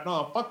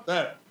 fuck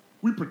that.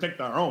 We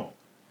protect our own.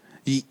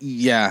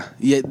 Yeah.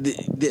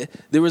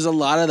 There was a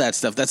lot of that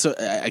stuff. That's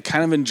I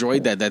kind of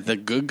enjoyed that the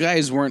good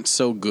guys weren't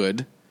so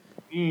good,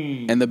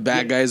 and the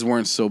bad guys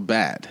weren't so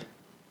bad.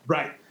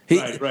 Right.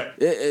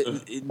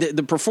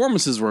 The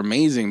performances were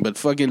amazing, but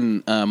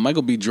fucking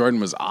Michael B. Jordan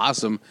was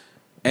awesome,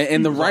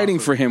 and the writing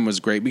for him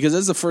was great because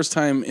that's the first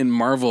time in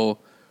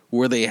Marvel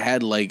where they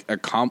had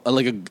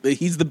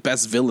he's the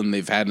best villain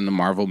they've had in a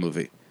Marvel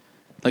movie,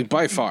 like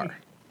by far.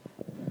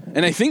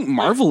 And I think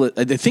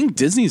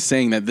Disney's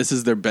saying that this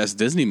is their best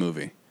Disney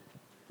movie.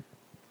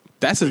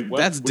 That's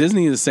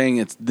Disney is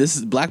saying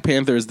Black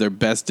Panther is their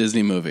best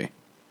Disney movie.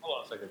 Hold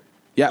on a second.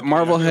 Yeah,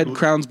 Marvel head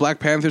crowns Black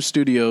Panther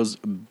Studios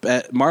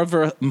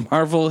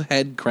Marvel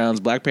head crowns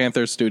Black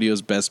Panther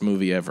Studios best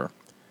movie ever.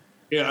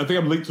 Yeah, I think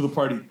I'm late to the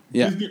party.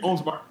 Yeah. Disney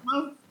owns Marvel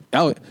now?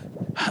 Oh,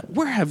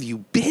 where have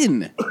you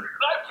been?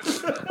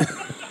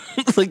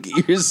 Like,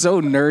 you're so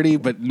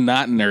nerdy, but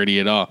not nerdy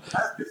at all.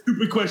 That's a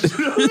stupid question.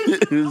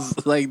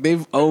 It's like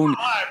they've owned.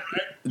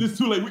 This is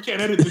too late. We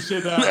can't edit this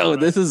shit out. No,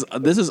 this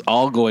is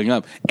all going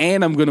up,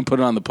 and I'm going to put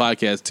it on the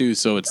podcast too.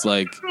 So it's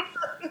like,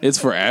 it's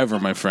forever,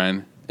 my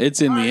friend.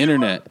 It's in the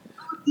internet.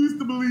 I refuse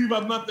to believe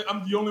I'm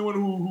the only one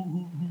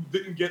who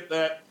didn't get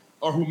that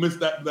or who missed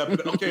that.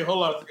 Okay,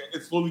 hold on a second.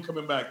 It's slowly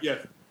coming back.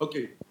 Yes.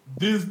 Okay.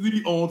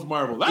 Disney owns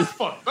Marvel. That's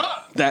fucked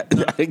up.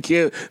 I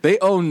can't. They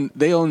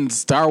own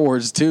Star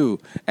Wars too,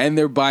 and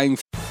they're buying.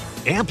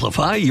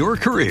 Amplify your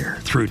career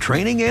through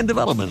training and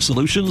development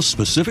solutions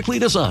specifically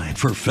designed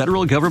for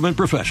federal government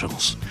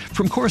professionals.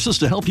 From courses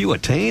to help you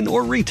attain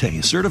or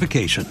retain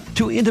certification,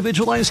 to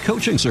individualized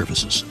coaching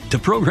services, to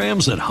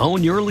programs that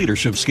hone your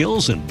leadership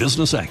skills and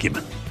business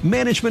acumen,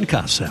 Management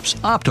Concepts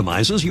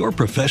optimizes your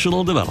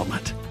professional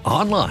development.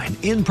 Online,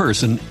 in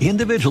person,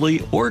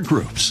 individually, or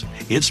groups,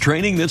 it's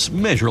training that's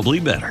measurably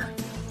better.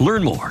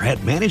 Learn more at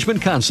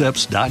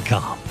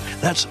managementconcepts.com.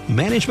 That's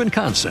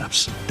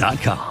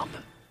managementconcepts.com.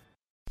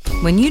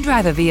 When you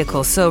drive a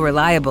vehicle so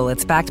reliable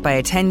it's backed by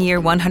a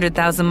 10-year,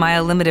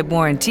 100,000-mile limited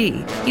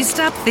warranty, you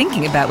stop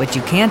thinking about what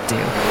you can't do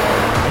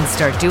and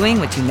start doing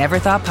what you never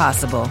thought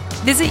possible.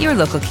 Visit your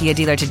local Kia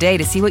dealer today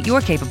to see what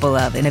you're capable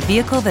of in a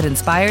vehicle that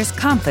inspires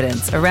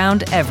confidence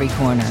around every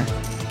corner.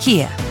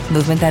 Kia,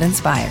 movement that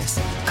inspires.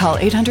 Call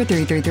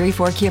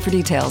 800-333-4KIA for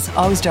details.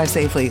 Always drive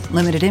safely.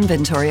 Limited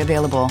inventory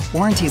available.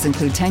 Warranties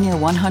include 10-year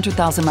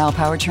 100,000-mile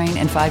powertrain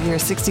and 5-year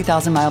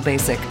 60,000-mile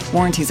basic.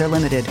 Warranties are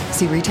limited.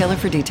 See retailer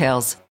for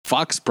details.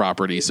 Fox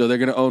property, so they're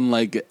going to own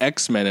like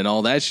X-Men and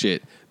all that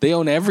shit. They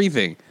own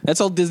everything. That's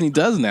all Disney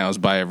does now is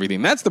buy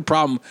everything. That's the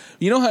problem.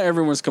 You know how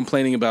everyone's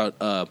complaining about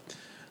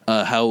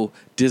how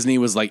Disney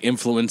was like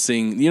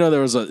influencing, there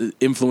was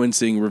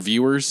influencing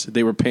reviewers.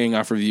 They were paying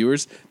off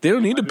reviewers. They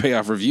don't need to pay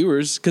off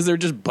reviewers because they're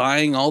just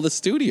buying all the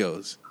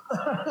studios.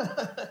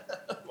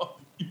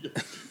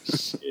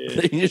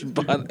 They just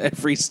bought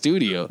every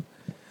studio.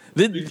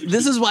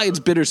 This is why it's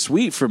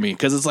bittersweet for me,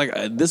 because it's like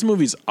this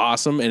movie's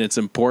awesome and it's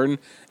important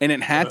and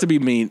it had to be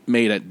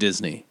made at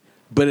Disney.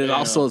 But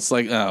it's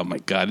like, oh my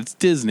God, it's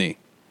Disney.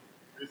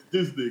 It's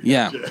Disney.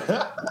 Yeah.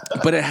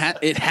 But it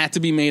had to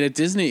be made at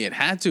Disney. It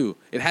had to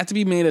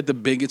be made at the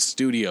biggest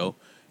studio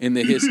in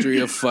the history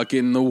of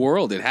fucking the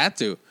world. It had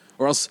to.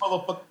 Or else.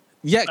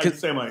 Yeah.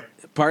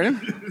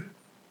 Pardon?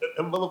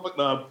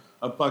 No,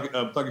 I'm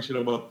talking shit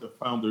about the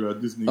founder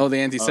of Disney. Oh, the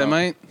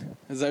anti-Semite?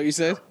 Is that what you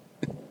said?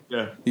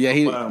 Yeah. Yeah.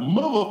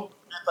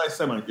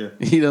 Anti-Semite, yeah.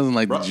 He doesn't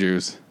like the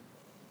Jews.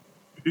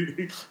 When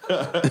you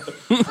don't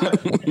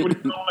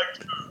like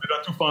Jews, they're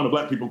not too fond of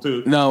black people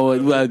too. No,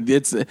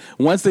 it's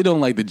once they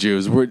don't like the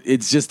Jews,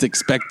 it's just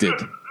expected.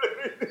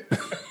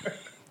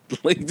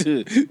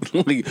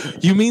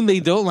 You mean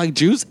they don't like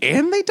Jews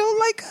and they don't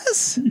like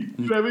us? You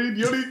know what I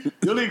mean?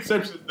 The only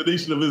exception is the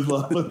Nation of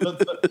Islam.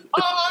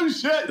 Oh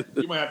shit!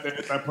 You might have to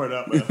edit that part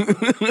out,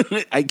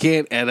 man. I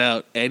can't edit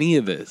out any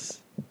of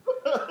this.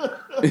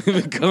 If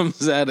it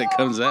comes out, it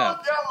comes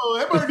out.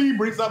 MRD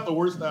brings out the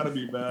worst out of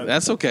me, man.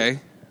 That's okay.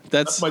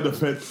 That's my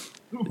defense.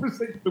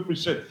 Stupid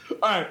shit.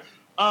 All right.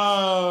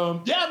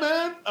 Yeah,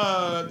 man.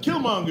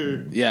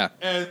 Killmonger. Yeah.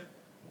 And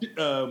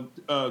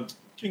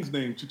King's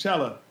name,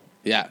 T'Challa.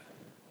 Yeah. Is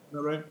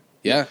that right?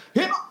 Yeah.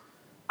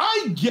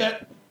 I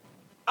get.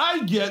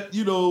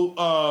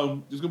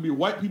 There's gonna be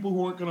white people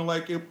who aren't gonna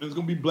like it. There's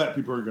gonna be black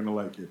people who are gonna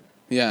like it.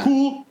 Yeah.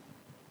 Cool.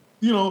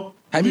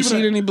 Have you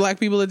seen any black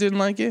people that didn't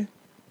like it?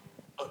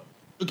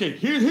 Okay.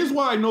 Here's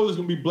why I know there's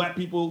gonna be black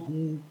people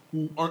who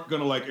aren't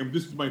gonna like it. And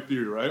this is my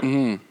theory, right?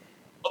 Mm-hmm.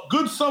 A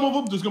good some of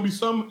them. There's gonna be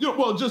some.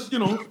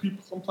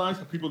 People. Sometimes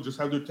people just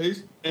have their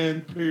taste,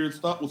 and period.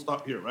 We'll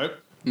stop here, right?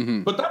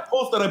 Mm-hmm. But that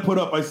post that I put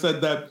up, I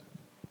said that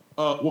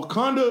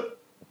Wakanda.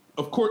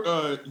 Of course,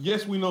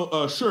 yes, we know.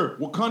 Sure,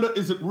 Wakanda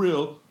isn't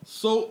real.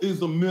 So is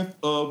the myth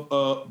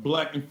of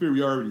black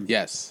inferiority.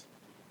 Yes.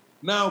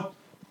 Now,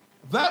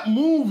 that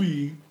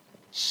movie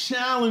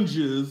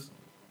challenges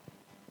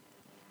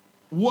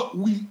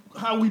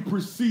how we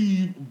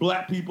perceive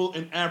black people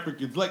and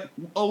Africans. Like,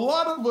 a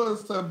lot of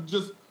us have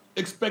just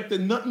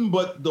expected nothing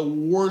but the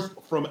worst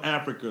from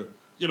Africa.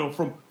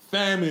 From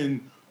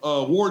famine,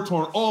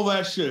 war-torn, all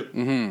that shit.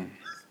 Mm-hmm.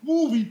 This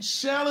movie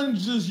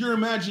challenges your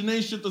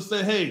imagination to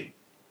say, hey,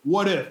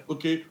 what if?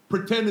 Okay,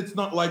 pretend it's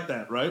not like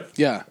that, right?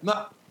 Yeah.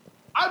 Now,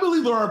 I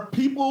believe there are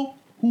people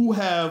who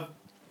have,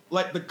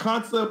 like, the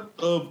concept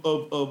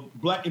of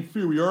black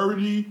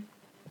inferiority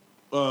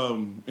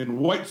and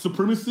white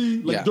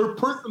supremacy. Like, their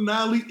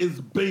personality is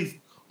based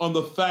on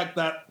the fact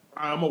that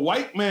I'm a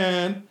white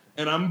man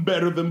and I'm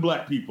better than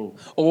black people.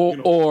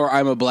 Or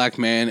I'm a black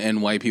man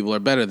and white people are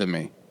better than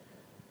me.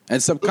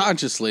 And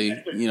subconsciously,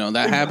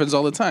 that happens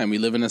all the time. We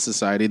live in a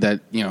society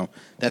that,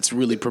 that's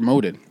really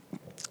promoted.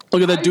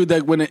 Look at that dude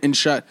that went and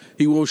shot.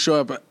 He will show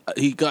up.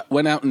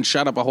 Went out and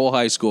shot up a whole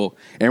high school.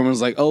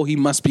 Everyone's like, "Oh, he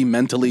must be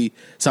mentally.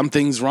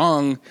 Something's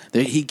wrong.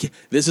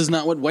 This is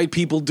not what white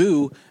people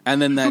do." And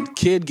then that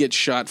kid gets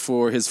shot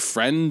for his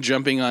friend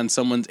jumping on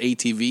someone's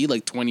ATV,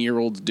 like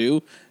 20-year-olds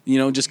do.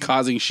 Just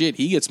causing shit.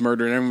 He gets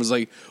murdered, and everyone's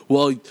like,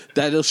 "Well,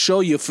 that'll show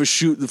you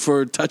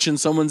for touching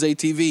someone's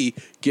ATV,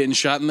 getting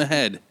shot in the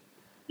head."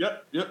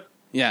 Yep.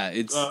 Yeah,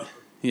 it's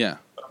yeah.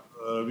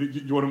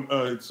 You want him?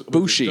 It's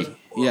Bushi.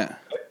 Yeah.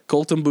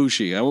 Colton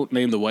Bushi. I won't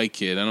name the white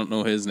kid. I don't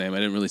know his name. I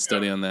didn't really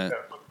study on that.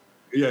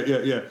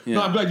 Yeah.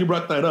 No, I'm glad you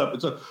brought that up.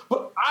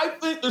 But I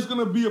think there's going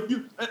to be a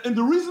few. And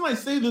the reason I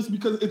say this,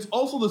 because it's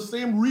also the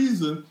same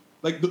reason,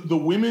 like the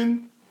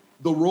women,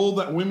 the role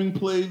that women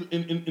played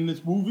in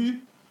this movie.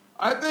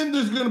 I think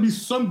there's going to be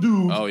some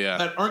dudes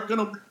that aren't going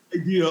to like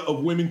the idea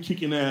of women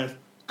kicking ass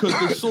because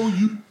they're so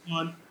used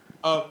on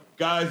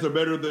guys are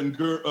better than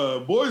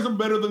boys are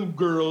better than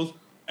girls,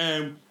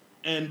 and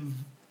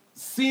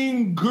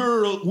seeing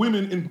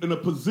women in a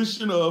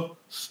position of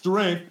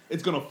strength,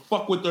 it's gonna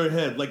fuck with their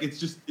head. Like it's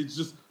just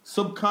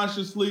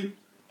subconsciously,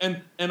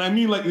 and I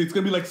mean, like, it's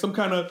gonna be like some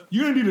kind of,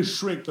 you're gonna need a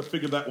shrink to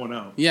figure that one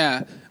out.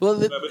 Yeah,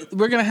 well,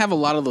 we're gonna have a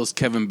lot of those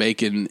Kevin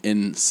Bacon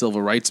in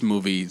civil rights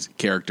movies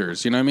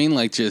characters. You know what I mean?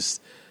 Like,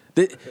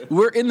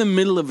 we're in the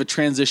middle of a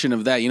transition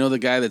of that. The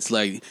guy that's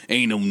like,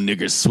 "Ain't no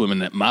niggers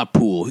swimming at my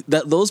pool."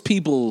 Those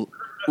people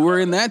were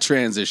in that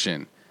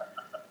transition.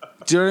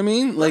 Do you know what I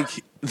mean? Like,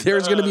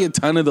 there's going to be a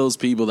ton of those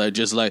people that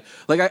just like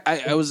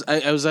I was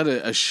at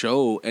a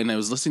show and I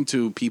was listening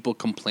to people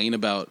complain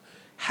about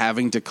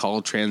having to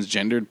call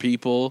transgendered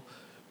people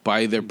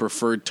by their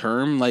preferred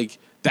term. Like,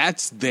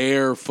 that's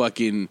their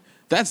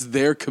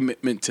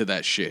commitment to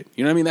that shit.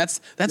 You know what I mean?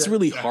 That's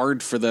really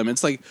hard for them.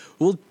 It's like,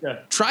 well,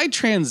 try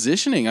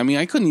transitioning. I mean,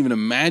 I couldn't even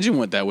imagine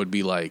what that would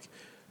be like.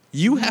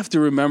 You have to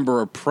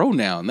remember a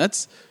pronoun.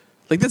 That's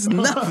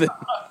nothing.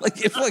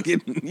 Like, if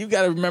you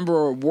got to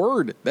remember a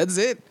word. That's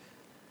it.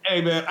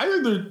 Hey, man, I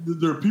think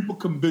there are people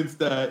convinced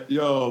that,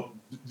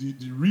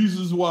 the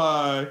reasons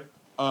why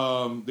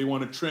they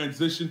want to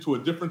transition to a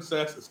different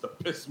sex is to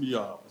piss me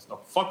off. It's to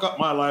fuck up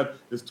my life.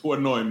 It's to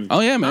annoy me.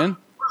 Oh, yeah, man.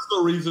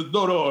 Personal reasons.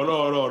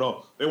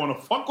 No. They want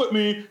to fuck with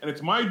me, and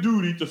it's my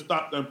duty to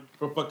stop them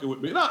from fucking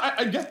with me. No,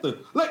 I get this.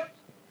 Like,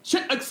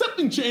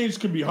 accepting change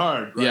can be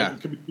hard, right? Yeah.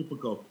 It can be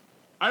difficult.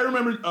 I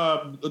remember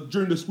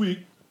during this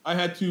week, I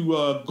had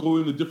to go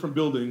in a different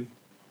building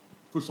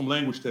for some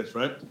language tests,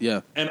 right?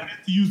 Yeah. And I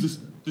had to use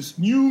this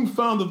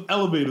newfound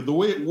elevator. The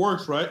way it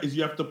works, right, is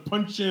you have to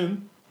punch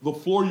in the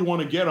floor you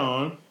want to get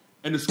on,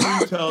 and the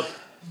screen tells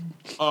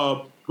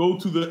go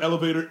to the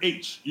elevator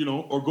H,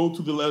 or go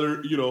to the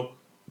letter,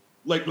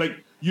 like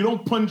you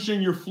don't punch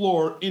in your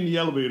floor in the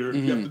elevator.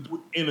 Mm-hmm. You have to do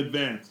it in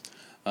advance.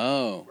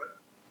 Oh. Right?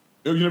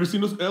 Have you never seen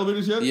those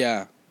elevators yet?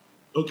 Yeah.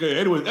 Okay,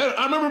 anyway,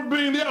 I remember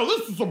being there.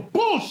 This is some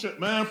bullshit,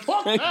 man.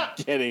 Fuck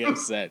that. Getting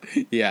upset.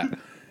 Yeah.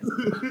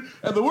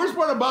 And the worst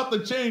part about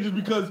the change is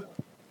because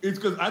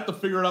I have to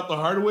figure it out the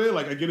hard way.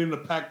 Like, I get in a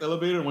packed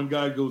elevator, and one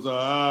guy goes,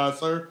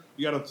 sir,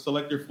 you got to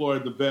select your floor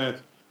in advance.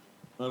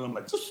 And I'm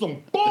like, this is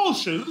some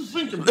bullshit. This is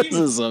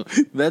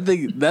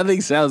inconvenient. That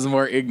thing sounds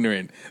more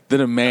ignorant than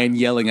a man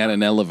yelling at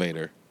an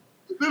elevator.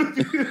 So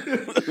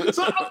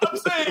I'm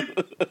saying,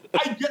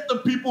 I get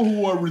the people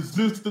who are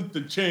resistant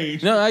to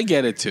change. No, I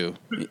get it too.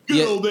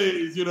 Good old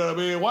days, you know what I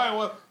mean?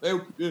 Why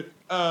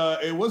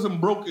it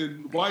wasn't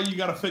broken? Why you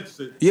gotta fix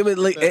it? Yeah, but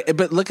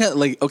look at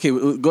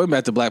going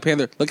back to Black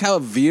Panther. Look how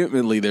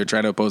vehemently they're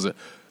trying to oppose it.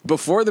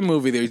 Before the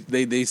movie,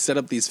 they set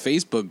up these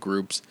Facebook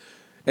groups.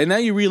 And now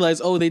you realize,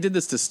 they did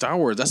this to Star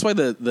Wars. That's why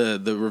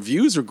the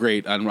reviews are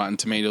great on Rotten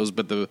Tomatoes,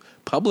 but the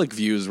public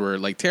views were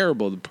like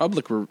terrible. The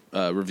public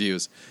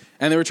reviews,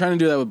 and they were trying to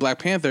do that with Black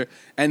Panther.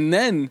 And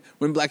then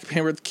when Black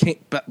Panther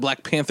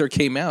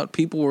came out,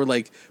 people were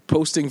like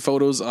posting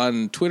photos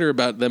on Twitter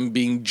about them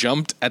being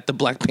jumped at the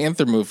Black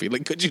Panther movie.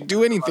 Like, could you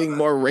do anything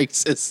more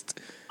racist?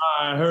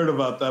 I heard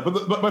about that,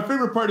 but my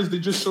favorite part is they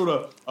just showed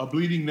a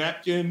bleeding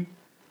napkin.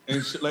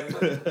 And shit like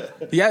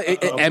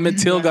Emmett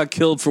Till got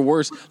killed for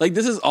worse. Like,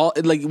 this is all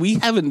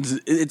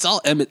it's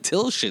all Emmett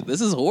Till shit.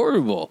 This is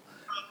horrible.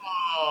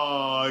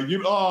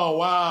 Oh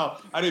wow!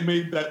 I didn't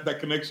make that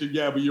connection.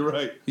 Yeah, but you're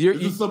right. This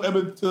is some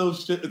Emmett Till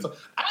shit. It's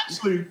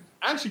actually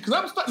because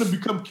I'm starting to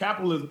become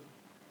capitalist.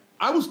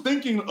 I was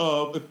thinking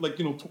of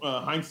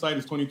hindsight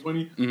is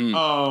 2020.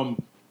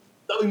 Mm-hmm.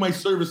 Selling my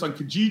service on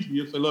Kijiji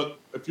and say, look,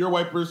 if you're a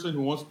white person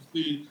who wants to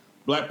see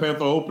Black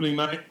Panther opening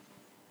night,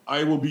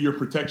 I will be your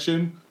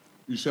protection.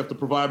 You should have to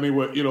provide me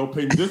with,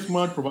 pay me this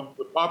much, provide me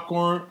with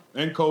popcorn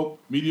and Coke,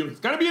 medium. It's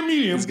got to be a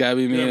medium. It's got to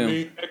be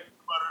medium.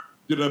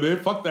 You know what I mean?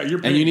 Fuck that. You're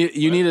paying. And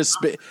you need a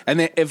space. And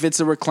then if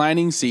it's a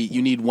reclining seat,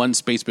 you need one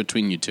space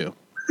between you two.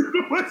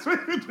 So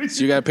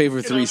you got to pay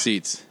for 3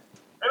 seats.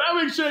 And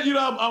I make sure,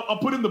 I'll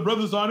put in the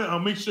brothers on it. I'll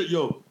make sure,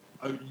 you're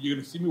going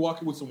to see me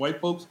walking with some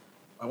white folks.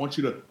 I want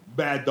you to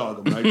bad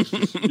dog them, right?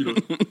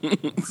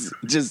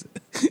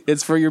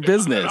 It's for your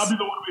business. I'll be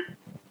the one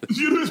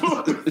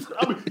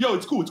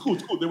it's cool.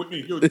 They're with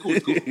me. It's cool.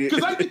 Because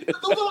there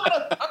was a lot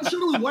of, I'm sure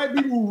there was white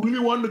people who really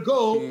wanted to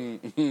go,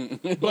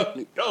 but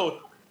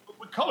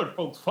with colored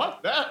folks,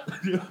 fuck that.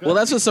 Well,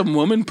 that's what some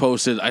woman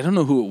posted. I don't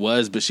know who it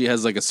was, but she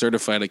has like a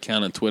certified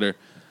account on Twitter,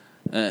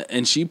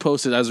 and she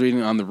posted. I was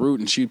reading on the route,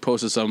 and she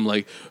posted something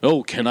like,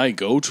 "Oh, can I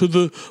go to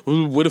the?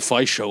 What if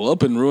I show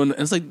up and ruin?"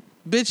 And it's like,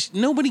 bitch,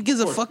 nobody gives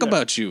a fuck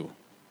about you.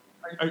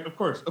 Of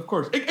course.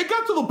 It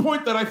got to the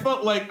point that I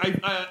felt like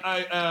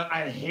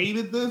I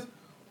hated this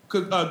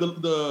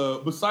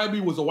because beside me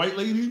was a white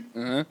lady.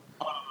 Uh-huh.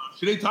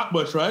 She didn't talk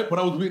much, right? But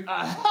I was being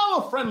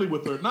hella friendly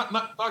with her, not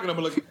talking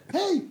about like,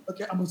 hey,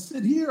 okay, I'm gonna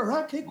sit here, all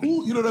right? Okay,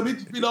 cool. You know what I mean?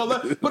 Just all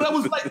that. But I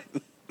was like,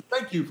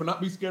 thank you for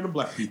not being scared of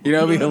black people. You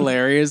know, it'd be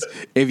hilarious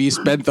if you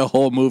spent the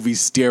whole movie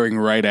staring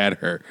right at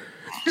her.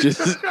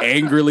 Just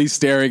angrily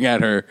staring at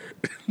her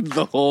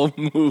the whole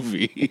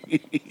movie.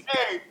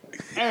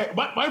 Hey,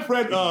 my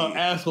friend,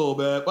 asshole,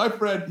 man. My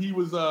friend, he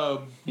was,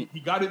 he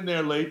got in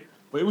there late,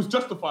 but it was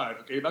justified,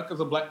 okay? Not because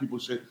of black people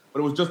shit, but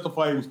it was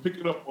justified. He was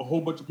picking up a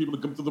whole bunch of people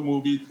to come to the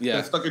movie. Yeah.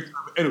 Got stuck in.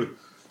 Anyway,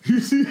 you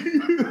see,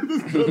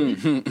 this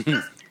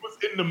was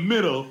in the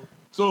middle.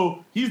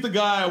 So he's the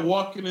guy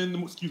walking in.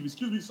 Excuse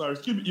me.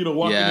 Walking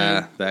in.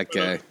 Yeah, that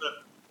guy.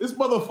 This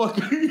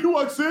motherfucker, he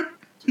walks in,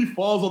 he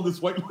falls on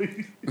this white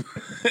lady.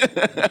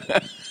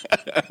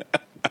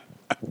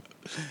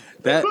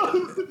 That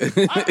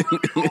I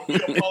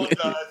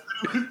apologize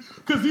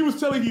because he was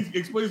telling. He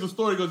explains the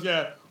story. He goes,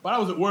 "Yeah, but I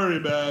wasn't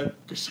worried, man,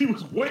 because she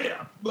was way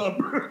up."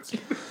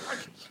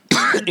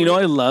 You know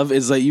what I love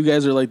is like you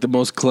guys are like the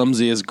most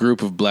clumsiest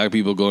group of black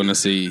people going to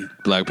see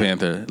Black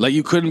Panther. Like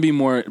you couldn't be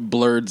more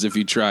blurs if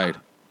you tried.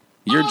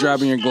 You're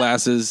dropping your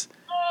glasses.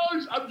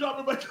 I'm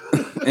dropping my.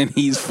 And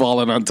he's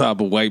falling on top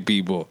of white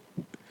people.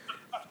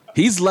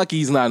 He's lucky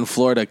he's not in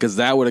Florida because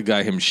that would have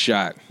got him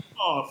shot.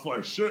 Oh,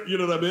 for sure. You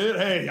know what I mean?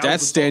 Hey,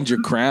 that's stand your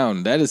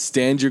ground. That is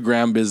stand your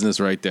ground business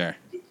right there.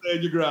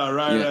 Stand your ground,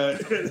 right? Yeah.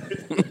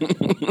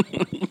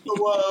 So,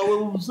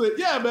 what we say?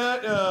 Yeah,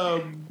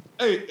 man.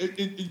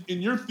 Hey,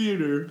 in your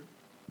theater,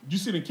 did you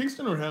see it in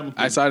Kingston or Hamilton?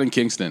 I saw it in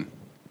Kingston.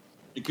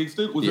 In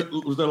Kingston?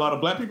 Was there a lot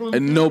of black people in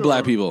Kingston? No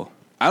black people.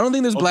 I don't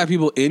think there's black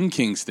people in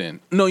Kingston.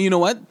 No, you know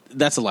what?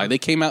 That's a lie. They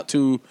came out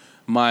to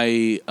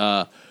my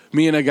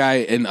me and a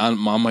guy on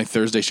my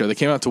Thursday show. They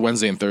came out to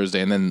Wednesday and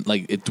Thursday, and then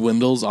like it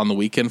dwindles on the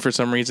weekend for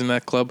some reason,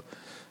 that club,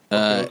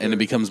 and it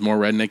becomes more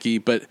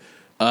rednecky. But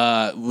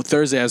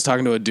Thursday, I was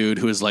talking to a dude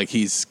who was like,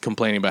 he's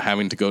complaining about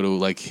having to go to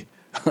like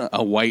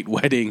a white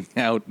wedding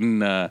out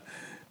in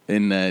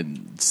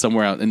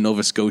somewhere out in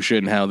Nova Scotia,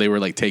 and how they were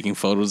like taking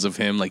photos of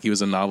him like he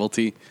was a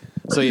novelty.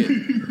 So yeah,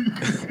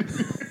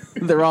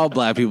 they're all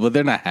black people, but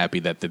they're not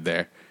happy that they're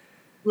there.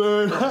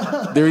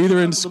 They're either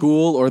in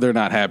school or they're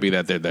not happy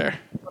that they're there.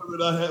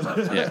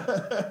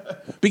 Yeah,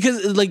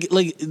 because like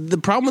the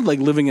problem with like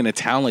living in a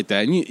town like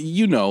that, and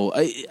you know,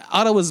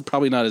 Ottawa's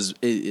probably not as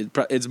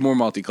it's more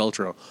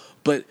multicultural,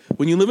 but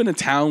when you live in a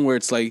town where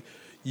it's like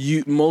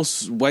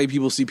most white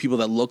people see people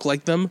that look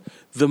like them,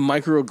 the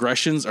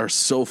microaggressions are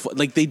so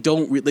like they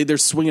don't they're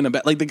swinging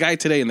about like the guy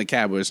today in the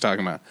cab we was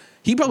talking about.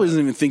 He probably doesn't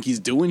even think he's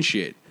doing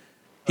shit.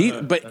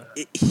 But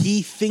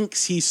he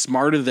thinks he's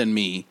smarter than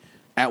me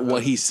at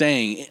what he's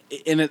saying,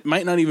 and it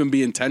might not even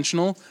be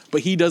intentional,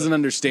 but he doesn't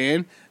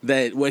understand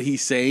that what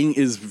he's saying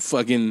is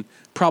fucking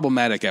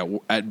problematic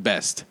at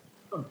best.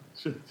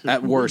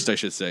 At worst, I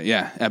should say.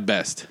 Yeah, at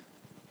best.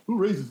 Who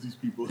raises these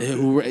people?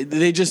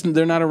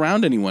 They're not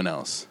around anyone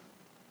else.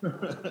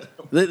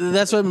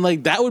 That's what I'm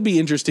like. That would be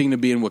interesting to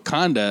be in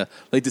Wakanda,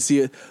 like to see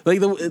it, like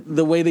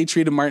the way they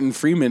treated Martin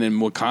Freeman in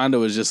Wakanda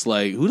was just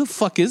like, who the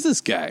fuck is this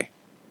guy?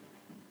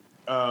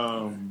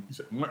 You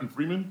said Martin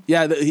Freeman?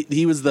 Yeah,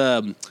 he was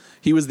the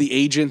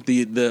agent,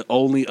 the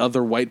only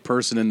other white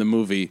person in the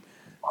movie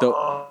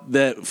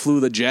that flew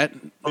the jet.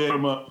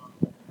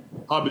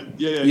 Hobbit.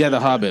 Yeah, the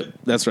Hobbit.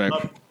 That's right.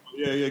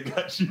 Yeah,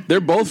 got you.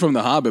 They're both from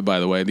the Hobbit, by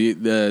the way.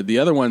 The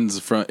other one's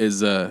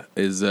is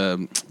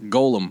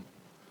Golem.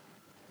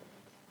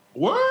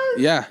 What?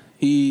 Yeah,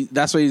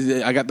 that's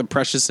why I got the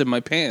precious in my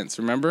pants.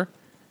 Remember?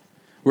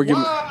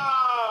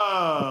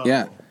 Wow.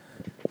 Yeah.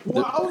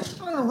 Well, I was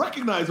trying to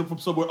recognize him from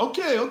somewhere.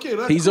 Okay.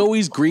 He's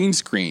always green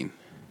screen.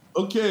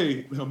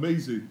 Okay,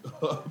 amazing.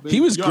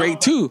 He was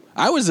great too.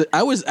 I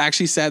was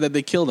actually sad that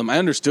they killed him. I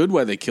understood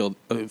why they killed.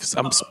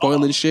 I'm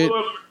spoiling shit.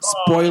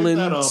 Spoiling.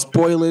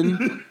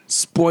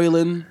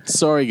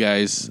 Sorry,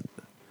 guys.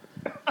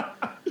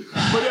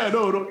 But yeah,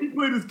 no, he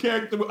played his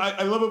character.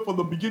 I love it from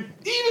the beginning.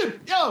 Even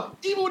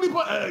when he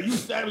put, you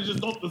savages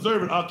don't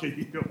deserve it.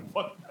 Okay,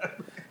 fuck that.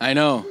 I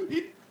know.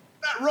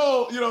 That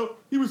role,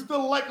 he was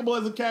still likable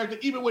as a character,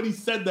 even when he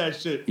said that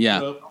shit.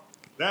 Yeah.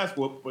 That's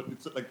what, but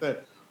it's like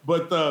that.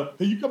 But are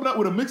you coming out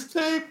with a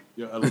mixtape?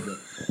 Yeah, I love that.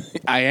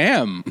 I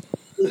am.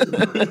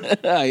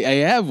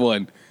 I have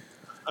one.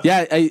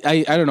 Yeah,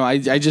 I don't know. I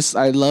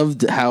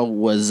loved how it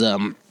was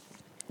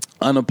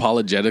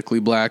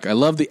unapologetically black. I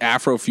love the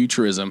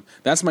Afrofuturism.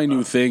 That's my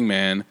new thing,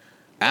 man.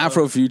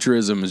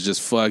 Afrofuturism is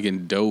just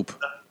fucking dope.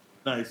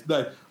 Nice.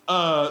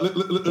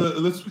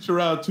 Let's switch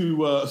around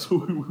to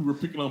so we were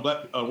picking on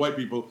white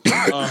people.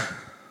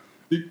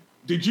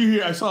 Did you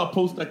hear? I saw a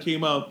post that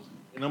came out,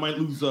 and I might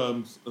lose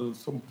some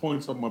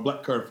points on my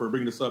black card for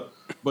bringing this up.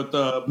 But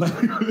there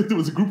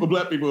was a group of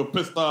black people who were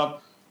pissed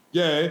off.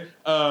 Yeah.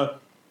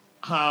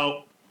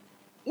 How?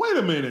 Wait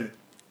a minute.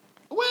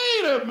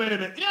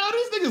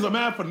 These niggas are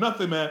mad for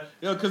nothing, man.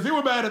 Because they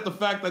were mad at the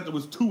fact that there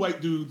was 2 white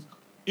dudes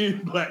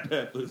in Black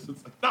Panthers.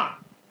 It's like, nah,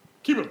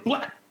 keep it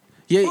black.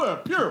 Yeah,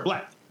 pure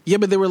black. Yeah,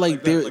 but they were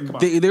like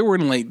they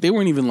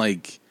weren't even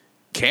like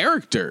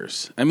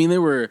characters. I mean, they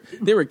were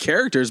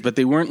characters, but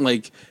they weren't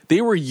like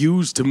they were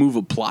used to move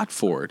a plot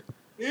forward.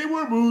 They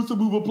were used to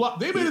move a plot.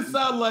 They made it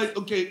sound like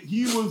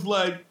he was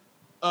like,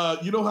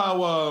 you know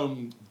how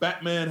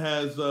Batman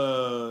has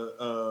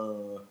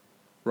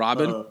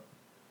Robin.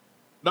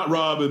 Not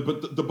Robin,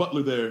 but the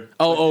butler there.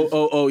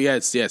 Oh,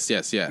 yes, yeah.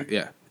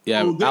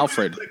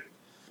 Alfred.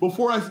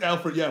 Before I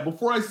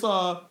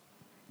saw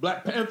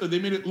Black Panther, they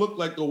made it look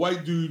like the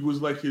white dude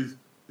was like his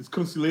like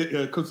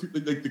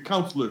the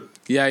counselor.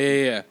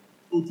 Yeah.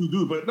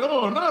 Dude, but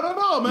no,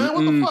 man.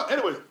 What the fuck?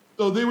 Anyway,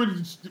 so they were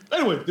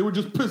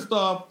just pissed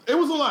off. It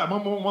was a lie.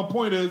 My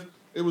point is,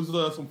 it was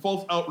some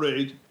false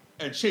outrage,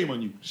 and shame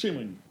on you.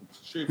 Shame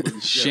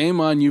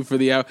on you for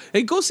the out.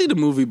 Hey, go see the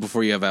movie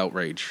before you have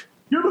outrage.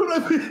 You know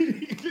what I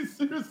mean?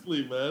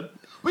 Seriously, man.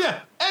 But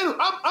yeah, and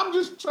I'm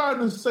just trying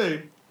to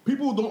say,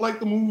 people who don't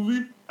like the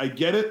movie, I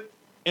get it.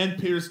 End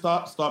period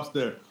stops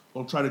there.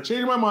 Don't try to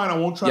change my mind. I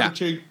won't try to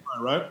change my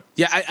mind, right?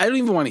 Yeah, I don't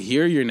even want to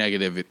hear your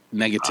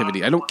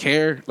negativity. I don't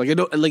care. Like I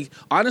don't like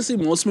honestly,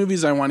 most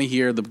movies I want to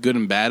hear the good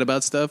and bad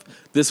about stuff.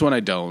 This one I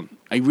don't.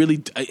 I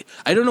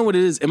don't know what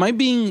it is. Am I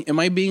being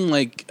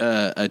like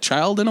a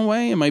child in a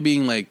way? Am I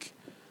being like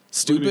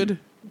stupid?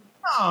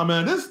 Nah,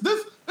 man. This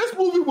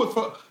movie was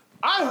for.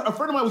 A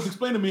friend of mine was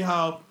explaining to me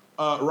how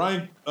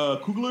Ryan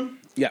Coogler.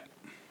 Yeah.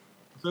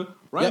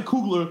 Ryan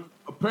Coogler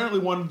apparently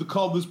wanted to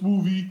call this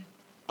movie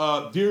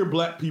 "Dear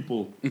Black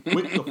People."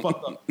 Wake the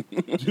fuck up.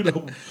 You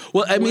know.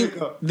 Well, I mean,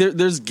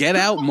 there's Get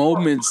Out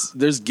moments.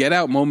 There's Get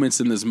Out moments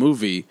in this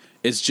movie.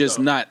 It's just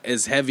not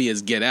as heavy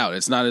as Get Out.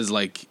 It's not as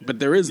like, but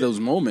there is those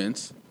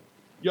moments.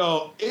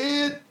 Yo,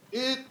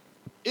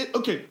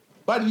 okay.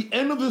 By the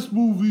end of this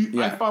movie,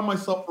 I found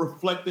myself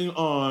reflecting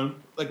on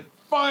like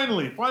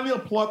finally a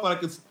plot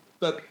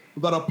that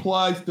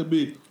applies to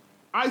me.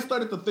 I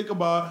started to think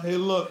about, hey,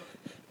 look,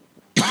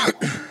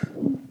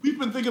 we've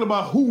been thinking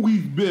about who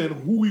we've been,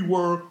 who we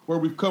were, where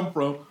we've come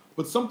from.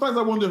 But sometimes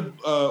I wonder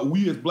if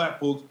we as black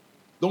folks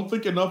don't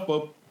think enough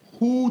of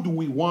who do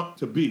we want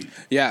to be.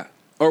 Yeah.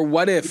 Or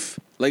what if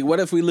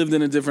we lived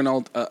in a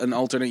different an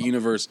alternate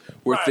universe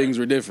where things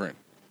were different?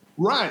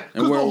 Right.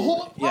 Because the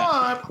whole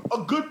time,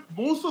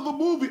 most of the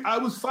movie, I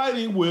was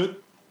siding with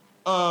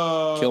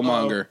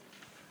Killmonger.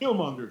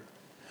 Killmonger.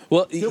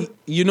 Well,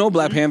 you know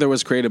Black Panther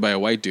was created by a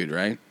white dude,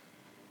 right?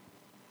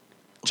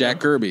 Jack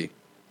Kirby.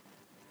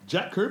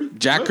 Jack Kirby?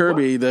 Jack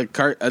Kirby, the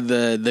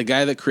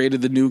guy that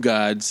created the New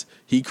Gods,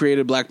 he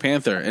created Black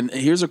Panther. And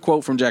here's a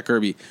quote from Jack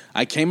Kirby.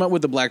 I came up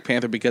with the Black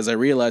Panther because I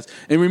realized,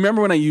 and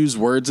remember when I used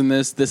words in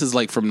this? This is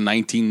like from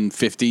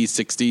 1950s,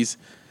 60s.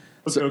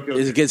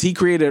 Okay. Because he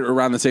created it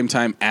around the same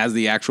time as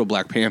the actual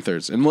Black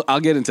Panthers. And I'll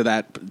get into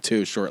that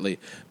too shortly.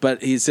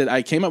 But he said,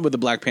 I came up with the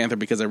Black Panther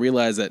because I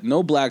realized that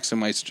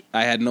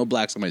I had no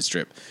blacks on my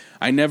strip.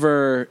 I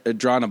never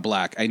drawn a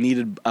black. I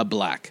needed a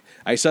black.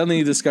 I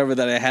suddenly discovered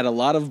that I had a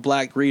lot of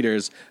black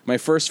readers. My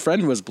first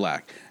friend was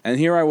black. And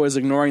here I was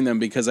ignoring them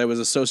because I was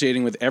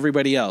associating with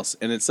everybody else.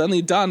 And it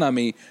suddenly dawned on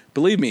me,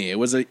 believe me, it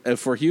was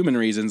for human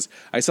reasons.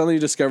 I suddenly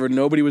discovered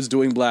nobody was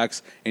doing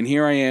blacks. And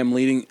here I am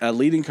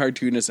leading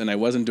cartoonist, and I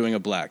wasn't doing a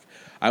black.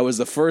 I was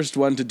the first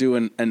one to do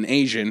an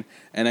Asian,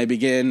 and I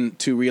began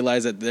to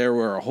realize that there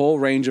were a whole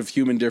range of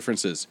human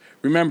differences.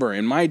 Remember,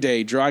 in my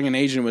day, drawing an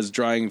Asian was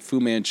drawing Fu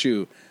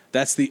Manchu.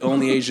 That's the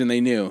only Asian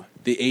they knew.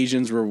 The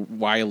Asians were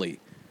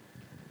wily.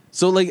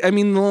 So, like, I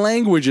mean, the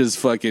language is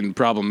fucking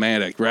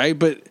problematic, right?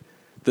 But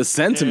the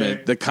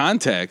sentiment, the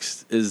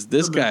context is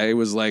this guy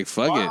was like,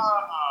 fuck it.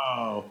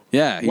 Wow.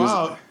 Yeah.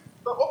 Wow.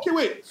 Okay,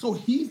 wait. So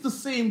he's the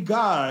same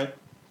guy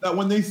that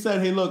when they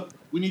said, hey, look,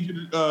 we need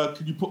you to,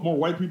 could you put more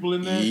white people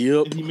in there?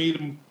 Yep. And he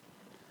made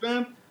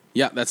them.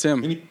 Yeah, that's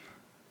him.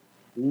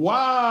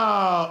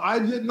 Wow. I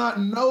did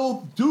not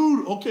know.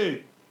 Dude,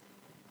 okay.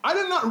 I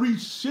did not read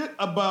shit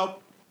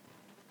about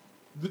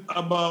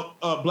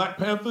Black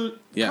Panther.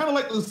 Yeah. Kind of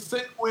like the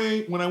same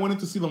way when I went in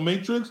to see The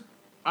Matrix,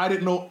 I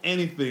didn't know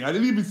anything. I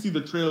didn't even see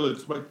the trailer.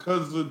 It's my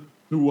cousin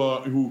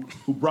who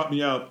brought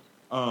me out.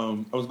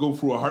 I was going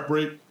through a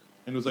heartbreak,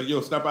 and it was like,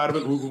 yo, snap out of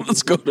it.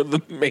 Let's go to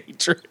The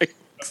Matrix.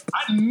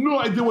 I had no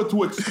idea what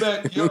to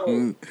expect.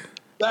 Yo,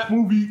 that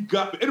movie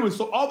got me. Anyway,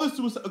 so all this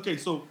was, okay,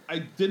 so I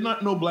did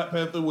not know Black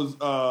Panther was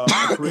a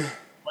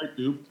white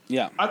dude.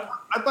 Yeah. I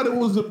thought it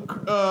was,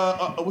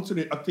 what's her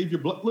name, Octavia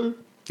Butler?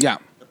 Yeah.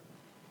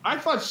 I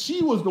thought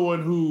she was the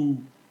one who.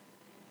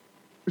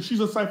 She's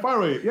a sci-fi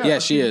writer. Yeah,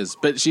 she is,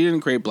 but she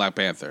didn't create Black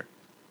Panther.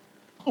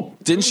 Oh,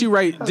 Didn't she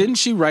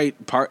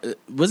write part?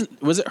 Was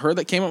it her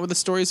that came up with the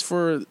stories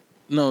for?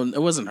 No,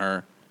 it wasn't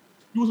her.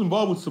 She was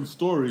involved with some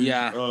stories.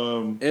 Yeah,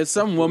 it's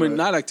some woman,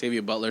 not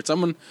Octavia Butler. It's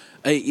someone.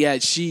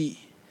 She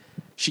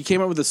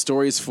came up with the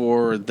stories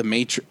for the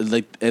Matrix,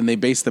 and they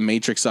based the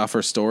Matrix off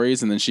her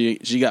stories, and then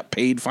she got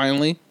paid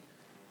finally.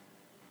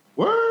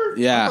 Word?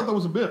 Yeah, I thought that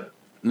was a bit.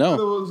 No.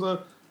 It was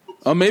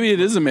Oh, maybe it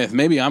is a myth.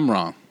 Maybe I'm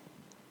wrong.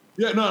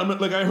 Yeah, no, I mean,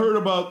 like I heard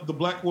about a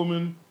black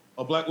woman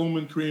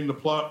creating the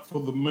plot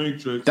for the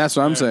Matrix. That's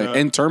what I'm saying.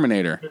 And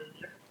Terminator.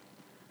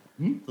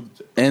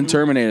 And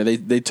Terminator.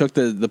 They took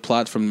the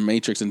plot from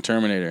Matrix and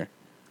Terminator.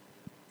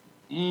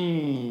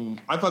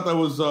 I thought that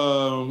was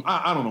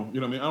I don't know.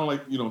 You know what I mean?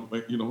 I don't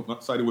like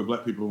not siding with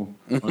black people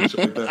on shit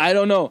like that. I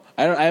don't know.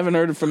 I haven't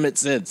heard from it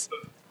since.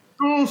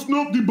 Oh,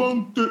 Snoop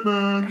debunked it,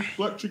 man.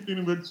 Black chick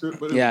didn't invent shit.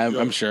 But yeah,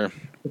 I'm sure.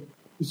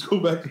 Let's go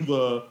back to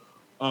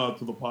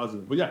the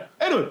positive. But yeah,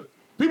 anyway,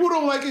 people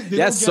don't like it.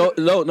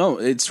 No,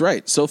 it's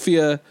right.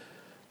 Sophia,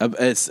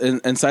 it's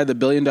inside the $1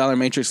 billion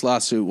Matrix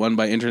lawsuit won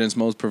by internet's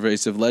most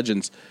pervasive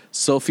legends.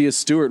 Sophia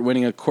Stewart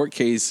winning a court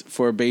case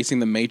for basing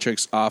the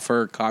Matrix off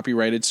her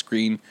copyrighted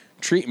screen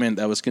treatment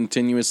that was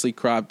continuously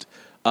cropped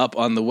up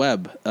on the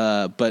web.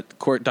 But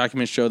court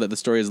documents show that the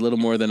story is little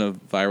more than a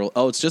viral.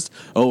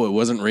 It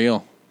wasn't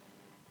real.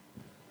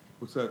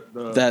 What's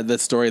that? That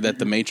story that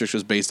the Matrix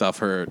was based off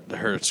her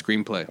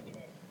screenplay.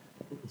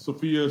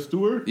 Sophia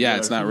Stewart? Yeah,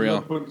 it's not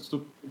real.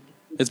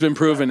 It's been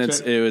proven.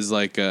 It was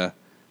like, it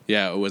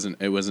wasn't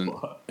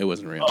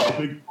real.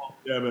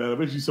 Yeah, man. I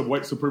bet you some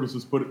white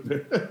supremacists put it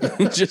there.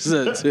 Just is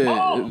the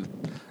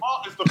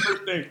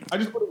first thing. I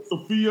just put in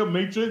Sophia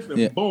Matrix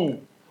and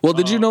boom. Well,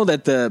 did you know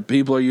that the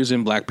people are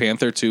using Black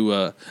Panther to?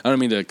 I don't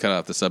mean to cut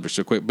off the subject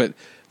so quick, but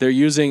they're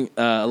using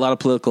a lot of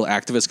political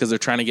activists because they're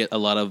trying to get a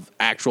lot of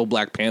actual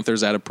Black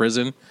Panthers out of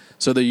prison.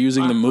 So they're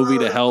using the movie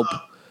to help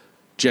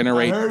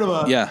generate. I heard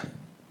about yeah.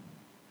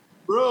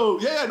 Bro,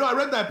 yeah, no, I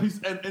read that piece,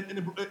 and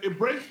it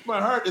breaks my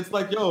heart. It's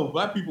like, yo,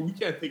 black people, we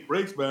can't take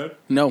breaks, man.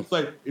 No. It's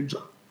like, enjoy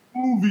the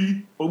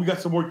movie, but we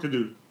got some work to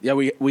do. Yeah,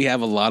 we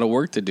have a lot of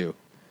work to do.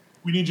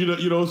 We need you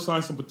to,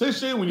 sign some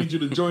petition. We need you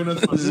to join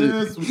us on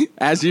this.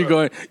 As you're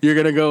going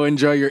to go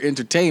enjoy your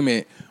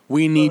entertainment.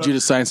 We need you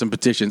to sign some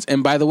petitions.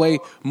 And by the way,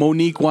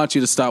 Monique wants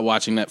you to stop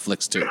watching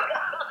Netflix too.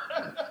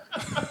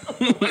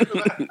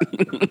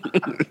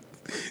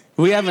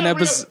 We have an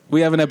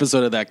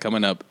episode of that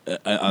coming up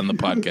on the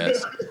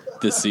podcast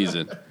this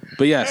season.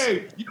 But yes.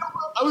 Hey,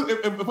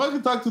 if I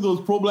could talk to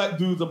those pro-black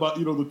dudes about,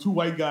 the two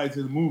white guys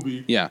in the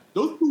movie. Yeah.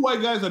 Those two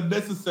white guys are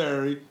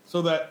necessary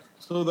so that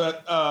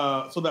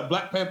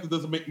Black Panther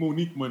doesn't make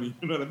Monique money.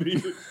 You know what I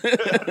mean?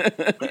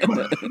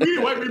 We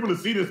need white people to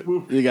see this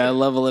movie. You gotta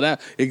level it out.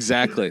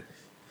 Exactly.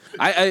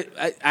 I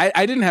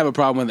didn't have a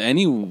problem with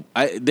any.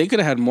 They could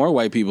have had more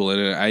white people in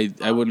it.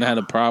 I wouldn't have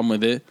had a problem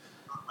with it.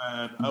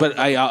 Man, but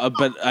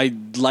I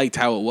liked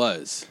how it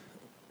was.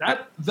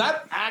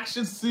 That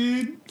action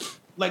scene,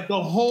 like the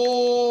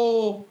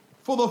whole,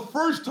 for the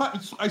first time,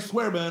 I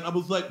swear, man, I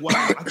was like,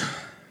 wow.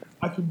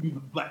 I can be the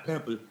Black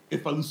Panther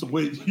if I lose some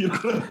weight.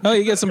 Oh,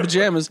 you get some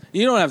pajamas.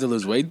 You don't have to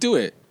lose weight. Do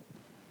it.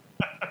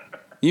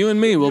 You and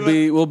me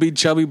will be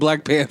chubby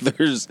Black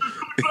Panthers.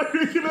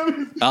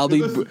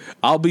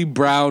 I'll be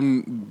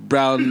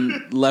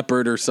brown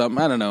leopard or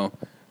something. I don't know,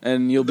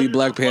 and you'll be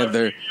Black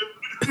Panther.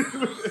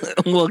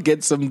 We'll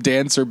get some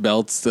dancer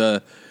belts,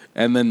 and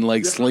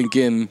then slink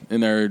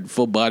in our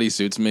full body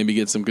suits. Maybe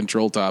get some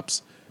control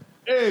tops.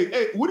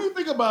 Hey, what do you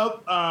think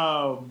about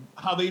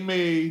how they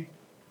made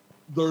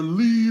their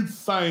lead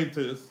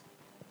scientist,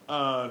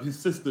 his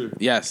sister?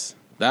 Yes,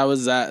 that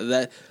was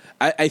that.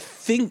 I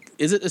think,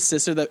 is it a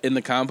sister that in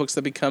the comic books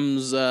that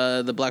becomes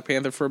the Black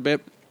Panther for a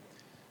bit?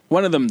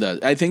 One of them does.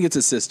 I think it's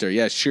a sister.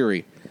 Yeah,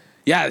 Shuri.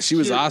 Yeah, she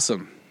was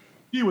awesome.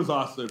 She was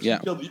awesome.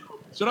 Yeah.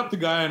 Shut up to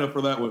Guyana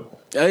for that one.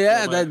 Oh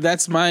yeah,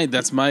 that's my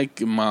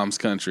mom's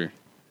country.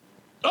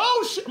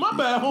 Oh shit, my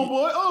bad,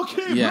 homeboy.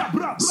 Okay.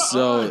 Yeah.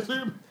 So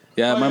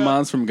yeah, my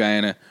mom's from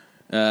Guyana.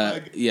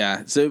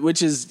 Yeah, so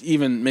which is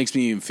makes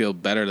me even feel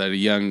better that a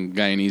young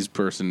Guyanese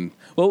person.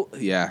 Well,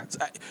 yeah,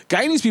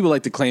 Guyanese people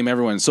like to claim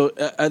everyone. So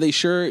are they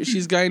sure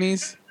she's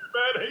Guyanese?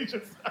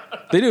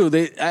 They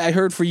do. I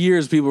heard for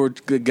years people were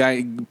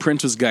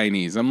Prince was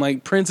Guyanese. I'm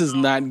like, Prince is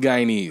not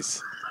Guyanese.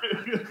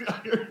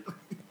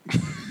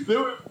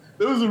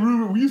 There was a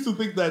rumor. We used to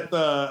think that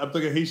I'm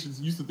talking Haitians.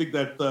 Used to think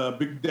that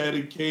Big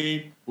Daddy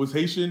Kane was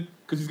Haitian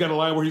because he's got a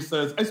line where he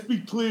says, "I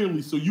speak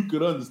clearly so you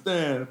could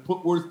understand.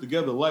 Put words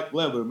together like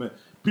leather, man."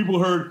 People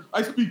heard,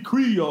 "I speak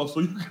Creole so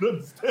you can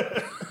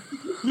understand."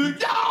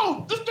 Like,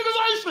 yo, this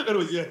nigga's Haitian.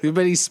 Anyway, yeah.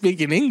 But he's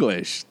speaking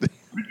English.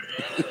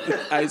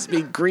 I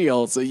speak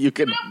Creole so you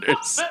can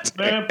understand.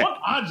 Man,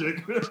 fuck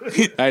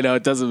Ajik. I know,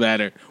 it doesn't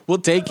matter. We'll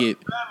take it.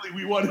 Sadly,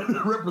 we wanted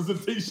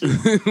representation.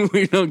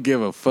 We don't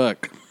give a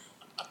fuck.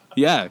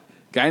 Yeah,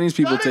 Guyanese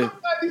people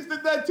Guyanese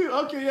did that too.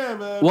 Okay, yeah,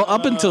 man. Well,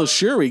 up until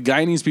Shuri,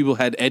 Guyanese people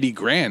had Eddie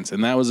Grant,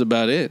 and that was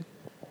about it.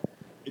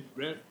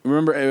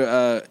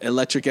 Remember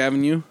Electric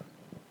Avenue?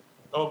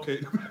 Okay.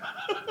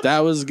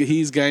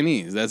 He's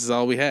Guyanese. That's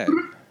all we had.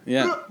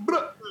 Yeah.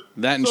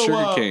 That and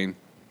Sugarcane.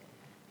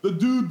 The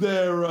dude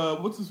there,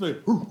 what's his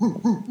name?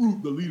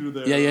 The leader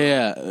there.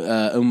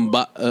 Yeah.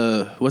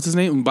 What's his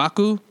name?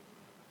 M'Baku?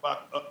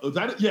 Is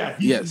that it? Yeah.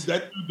 Yes.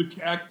 That dude,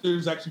 the actor,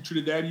 is actually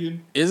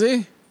Trinidadian. Is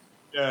he?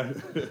 Yeah.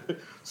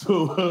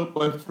 So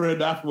my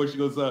friend afterwards, she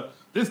goes,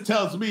 this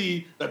tells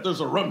me that there's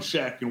a rum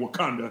shack in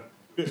Wakanda.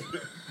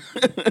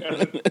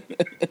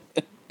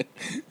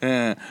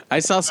 I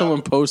saw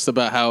someone post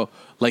about how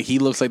he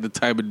looks like the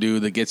type of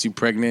dude that gets you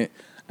pregnant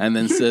and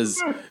then says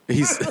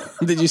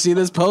did you see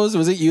this post?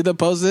 Was it you that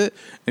posted it?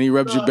 And he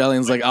rubs your belly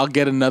and is like, I'll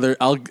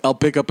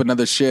pick up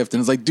another shift.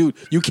 And it's like, dude,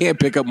 you can't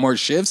pick up more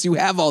shifts. You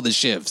have all the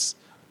shifts.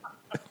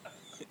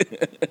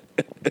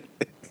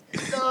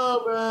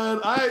 Oh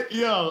man,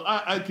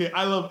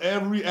 I love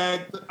every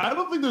actor. I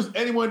don't think there's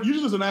anyone.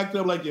 Usually, there's an actor.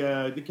 I'm like,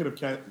 yeah, they could have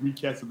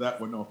recasted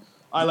that one. No,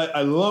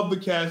 I love the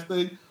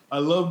casting. I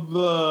love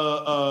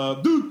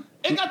the dude.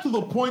 It got to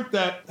the point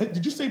that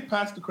did you say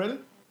pass the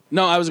credit?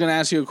 No, I was going to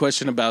ask you a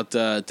question about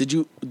did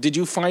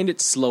you find it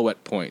slow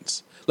at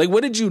points?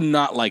 What did you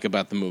not like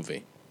about the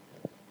movie?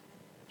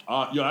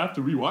 I have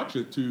to rewatch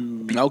it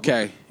to.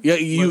 Okay, yeah,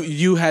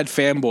 you had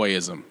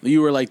fanboyism.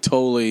 You were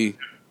totally.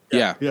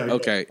 Yeah.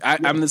 Okay.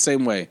 I'm the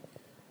same way.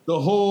 The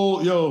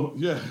whole,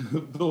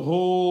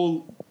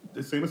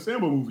 this ain't a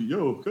Sambo movie.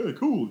 Okay,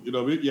 cool. You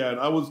know what I mean? Yeah, and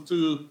I was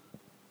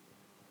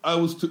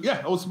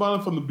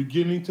smiling from the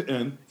beginning to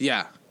end.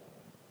 Yeah.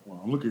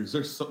 Wow, I'm looking. Is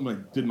there something I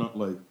did not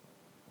like?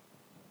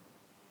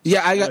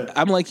 Yeah,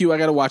 I'm like you. I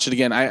got to watch it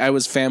again. I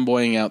was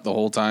fanboying out the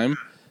whole time.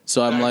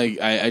 So I'm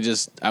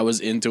I was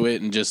into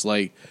it and just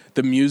the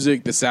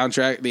music, the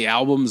soundtrack, the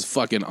album's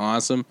fucking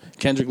awesome.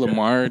 Kendrick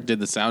Lamar did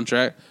the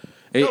soundtrack.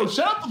 Shout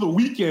out to The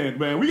Weeknd,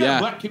 man. We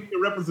got Black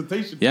Kingdom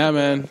representation. Yeah,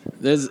 man.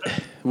 Lead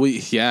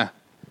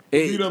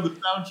on the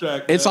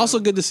soundtrack. It's also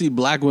good to see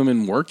black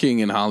women working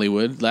in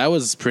Hollywood. That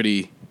was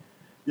pretty.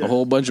 a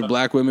whole bunch of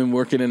black women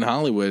working in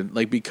Hollywood,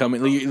 like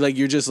becoming like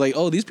you're just like,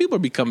 oh, these people are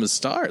becoming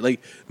stars,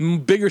 like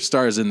bigger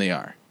stars than they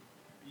are.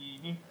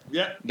 Mm-hmm.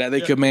 Yeah, that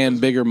they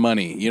command bigger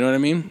money. You know what I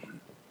mean?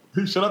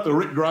 Shout out to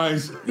Rick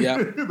Grimes.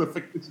 Yeah,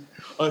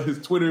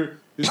 his Twitter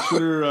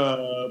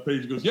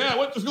page goes, yeah, I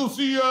went to go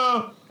see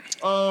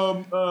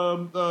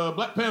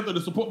Black Panther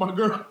to support my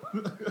girl.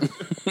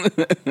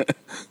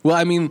 Well,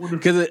 I mean,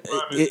 because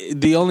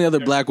the only other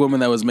black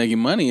woman that was making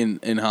money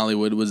in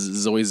Hollywood was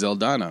Zoe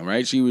Saldana,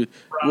 right? She was.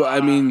 Well,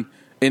 I mean,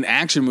 in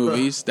action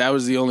movies, that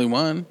was the only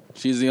one.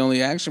 She's the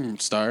only action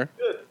star.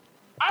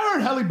 I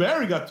heard Halle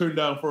Berry got turned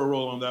down for a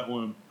role on that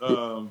one.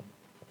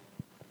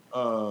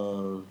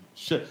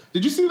 Shit.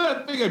 Did you see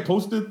that thing I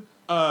posted?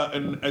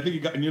 And I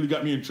think it nearly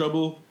got me in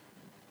trouble.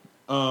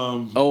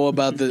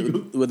 About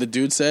what the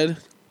dude said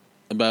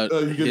about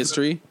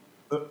history?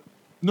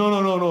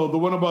 No. The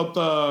one about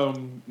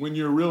when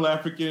you're a real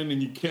African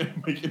and you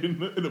can't make it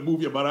in a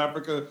movie about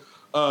Africa.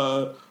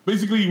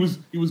 Basically,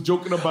 he was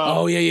joking about.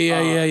 Oh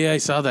yeah. I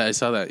saw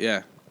that.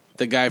 Yeah,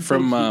 the guy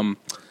from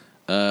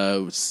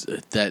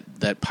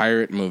that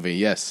pirate movie.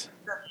 Yes.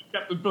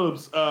 Captain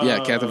Phillips.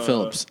 Captain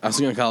Phillips. I was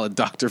going to call it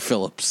Dr.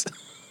 Phillips.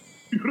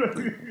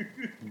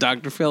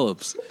 Dr.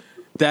 Phillips.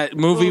 That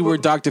movie where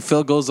Dr.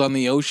 Phil goes on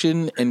the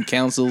ocean and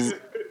counsels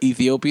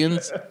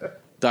Ethiopians.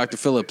 Dr.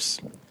 Phillips.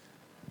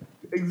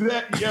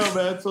 Exactly. Yeah,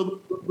 man.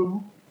 So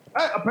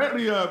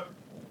apparently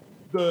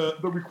the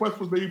request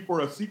was made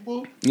for a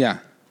sequel. Yeah.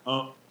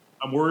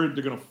 I'm worried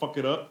they're going to fuck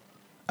it up.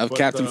 Of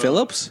Captain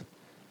Phillips?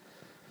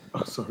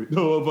 Oh, sorry.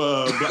 No, of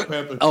Black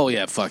Panther. Oh,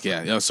 yeah. Fuck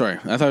yeah. Oh, sorry.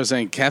 I thought I was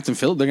saying Captain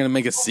Phillips. They're going to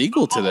make a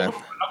sequel to that. I'm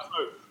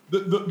sorry.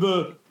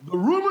 The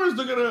rumors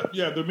they're going to,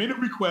 they made a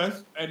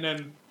request, and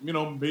then,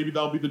 maybe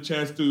that'll be the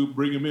chance to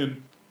bring him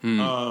in. In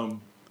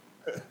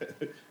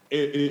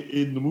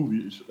the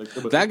movie.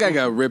 That guy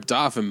got ripped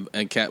off well,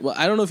 I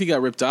don't know if he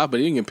got ripped off, but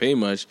he didn't get paid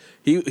much.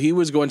 He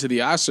was going to the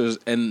Oscars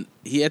and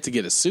he had to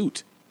get a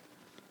suit.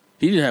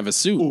 He didn't have a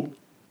suit. Oh.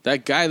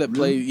 That guy that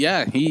played,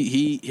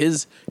 he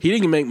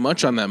didn't make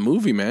much on that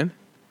movie, man.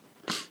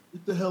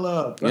 Get the hell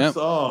out! That's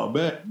all,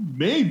 man. You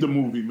made the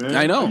movie, man.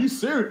 I know. Are you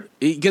serious?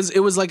 Because it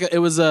was like they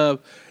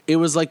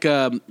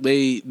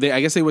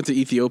I guess they went to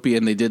Ethiopia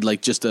and they did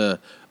like just a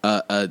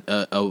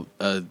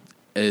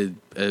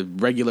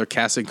regular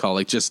casting call,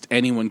 like just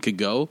anyone could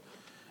go,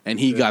 and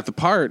he got the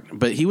part,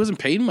 but he wasn't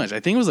paid much. I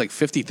think it was like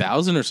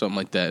 $50,000 or something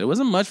like that. It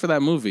wasn't much for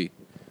that movie.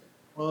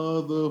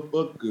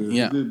 Motherfucker.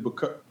 Yeah.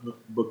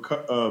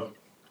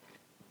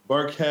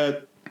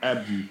 Barkat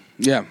Abdi.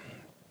 Yeah.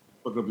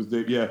 Fuck up his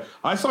name. Yeah,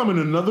 I saw him in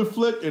another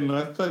flick, and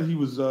I thought he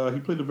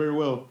played it very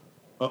well.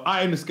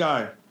 Eye in the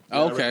Sky.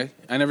 Oh, okay,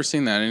 I never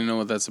seen that. I didn't know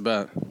what that's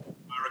about. I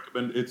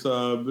recommend it.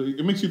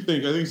 It makes you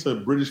think. I think it's a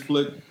British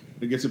flick.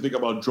 It gets you to think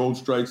about drone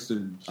strikes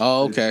and.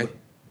 Oh, okay.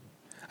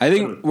 I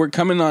think we're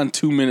coming on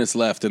 2 minutes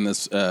left in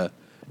this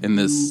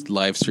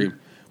live stream.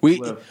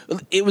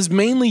 It was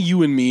mainly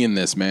you and me in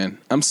this, man.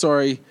 I'm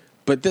sorry,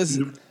 but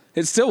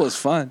it still was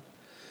fun.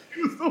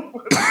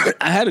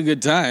 I had a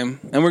good time,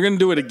 and we're gonna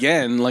do it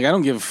again. Like, I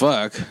don't give a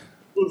fuck.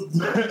 What's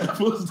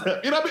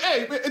that? You know what I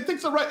mean? Hey, it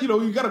takes a right.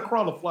 You gotta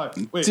crawl a fly.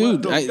 Wait,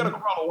 dude, you gotta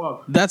crawl a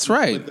walk. That's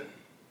right.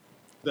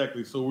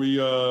 Exactly. So we're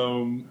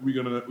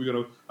gonna.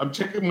 I'm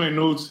checking my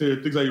notes here.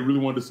 Things I really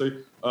wanted to say.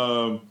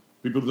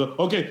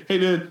 Okay. Hey,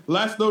 the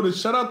last note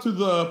is shout out to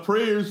the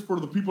prayers for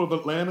the people of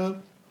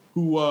Atlanta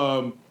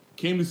who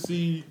came to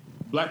see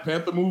Black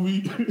Panther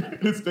movie.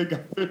 They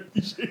got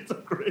 50 Shades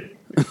of Grey.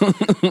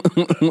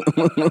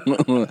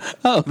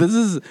 Oh, this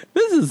is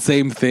the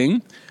same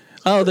thing.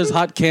 Oh, there's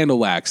hot candle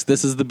wax.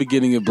 This is the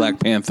beginning of Black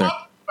Panther.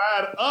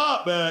 Bad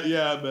up, man.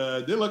 Yeah,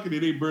 man. They're lucky they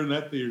didn't burn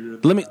that theater.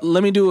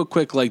 Let me do a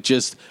quick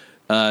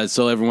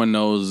so everyone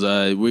knows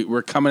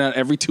we're coming out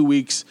every 2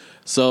 weeks.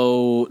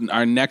 So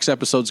our next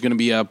episode is going to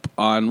be up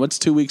on what's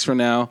 2 weeks from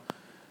now.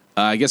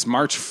 I guess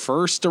March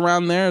 1st,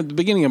 around there, the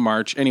beginning of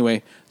March.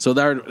 Anyway, so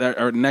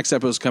our next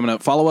episode is coming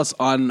up. Follow us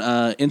on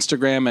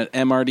Instagram at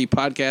MRD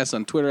Podcast,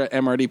 on Twitter at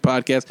MRD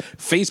Podcast,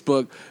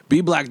 Facebook.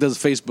 B Black does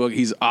Facebook.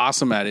 He's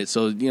awesome at it.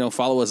 So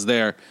follow us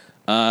there.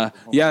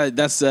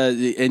 That's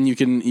and you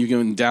can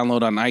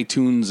download on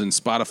iTunes and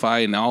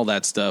Spotify and all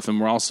that stuff.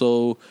 And we're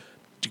also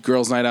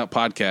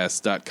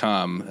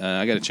girlsnightoutpodcast.com.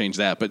 I got to change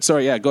that, but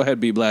sorry. Yeah, go ahead,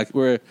 B Black.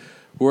 We're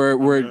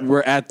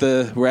at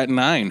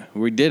 9.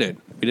 We did it.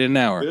 We did an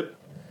hour.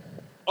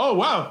 Oh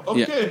wow!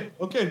 Okay,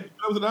 yeah. Okay.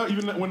 That was an hour.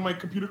 Even when my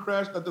computer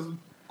crashed, that doesn't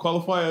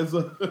qualify as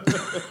a.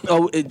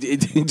 Oh,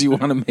 do you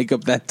want to make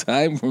up that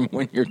time from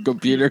when your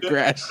computer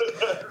crashed?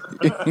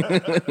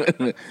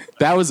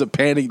 That was a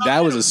panic.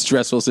 That was a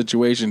stressful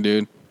situation,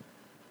 dude.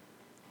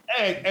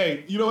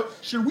 Hey, you know what?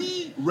 Should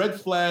we red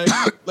flag?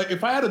 Like,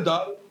 if I had a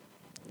daughter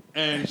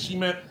and she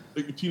met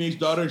a teenage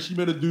daughter, and she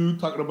met a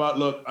dude talking about,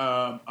 look,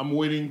 I'm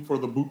waiting for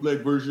the bootleg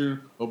version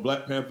of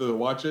Black Panther to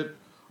watch it.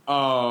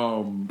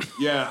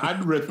 I'd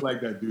red flag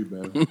that dude,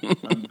 man.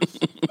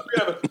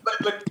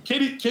 Like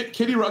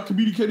Katie Rock,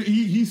 comedian Katie,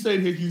 he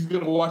said he's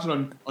gonna watch it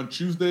on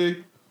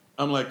Tuesday.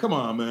 I'm like, come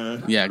on,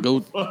 man. Yeah,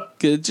 go.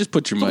 Just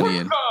put your money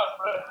in.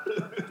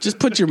 God, Just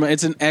put your money.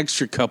 It's an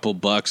extra couple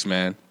bucks,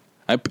 man.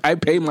 I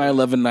pay my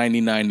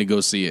 $11.99 to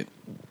go see it.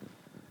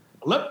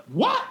 What?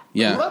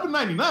 Yeah.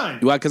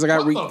 $11.99. Why? Because I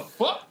got what the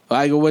fuck?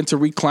 I went to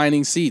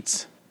reclining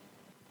seats.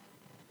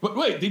 But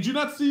wait, did you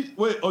not see?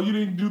 Wait, oh, you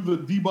didn't do the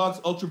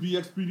D-Box Ultra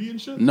VXPD and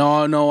shit?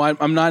 No,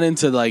 I'm not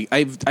into like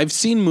I've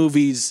seen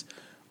movies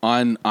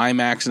on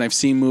IMAX and I've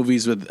seen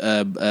movies with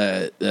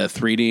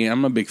 3D.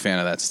 I'm a big fan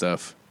of that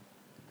stuff.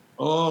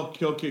 Oh,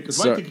 okay.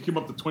 Because my ticket came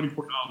up to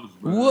 $24.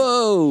 Man.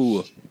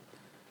 Whoa.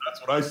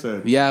 That's what I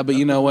said. Yeah, but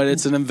you know what?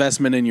 It's an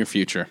investment in your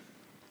future.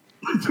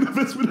 It's an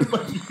investment in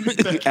my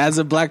future. As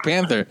a Black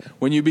Panther,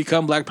 when you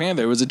become Black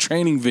Panther, it was a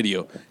training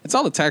video. It's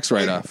all a tax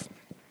write-off.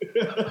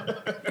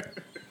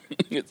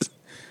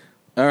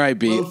 All right,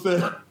 B.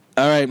 Well,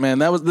 all right, man.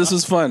 This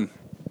was fun.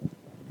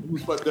 It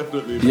was fun,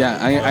 definitely. Man.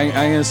 Yeah, I'm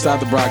gonna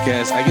stop the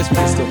broadcast. I guess we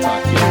can still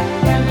talk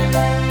here.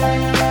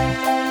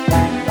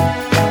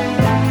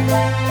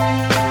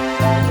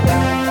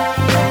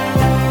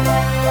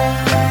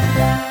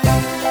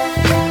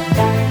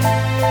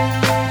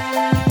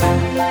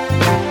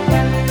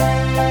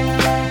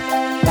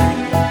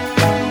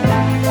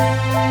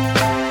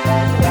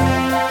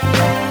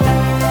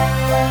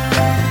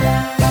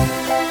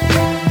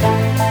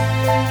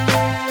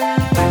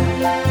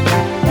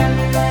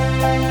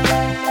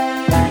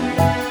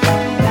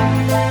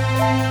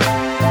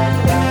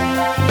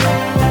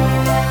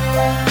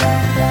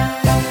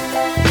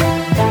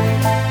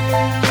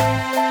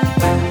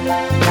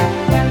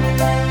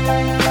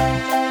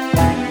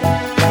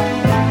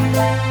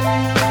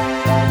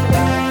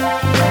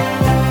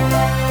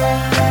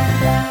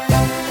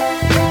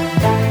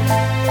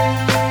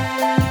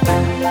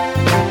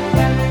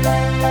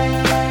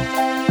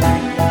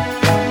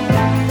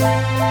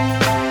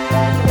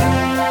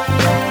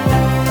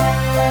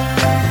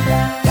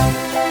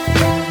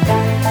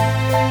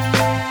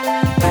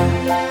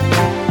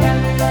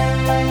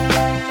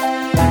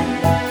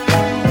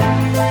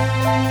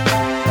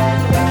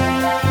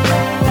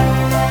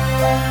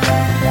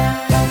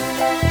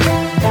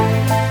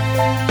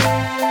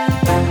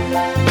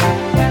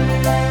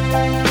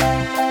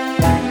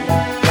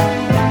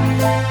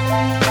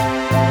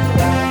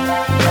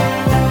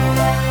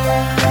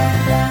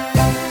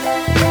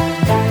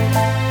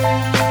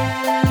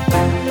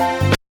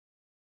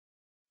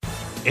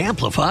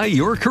 Amplify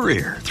your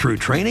career through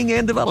training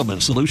and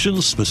development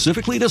solutions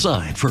specifically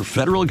designed for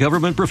federal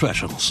government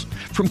professionals.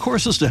 From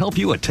courses to help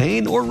you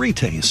attain or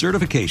retain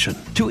certification,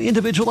 to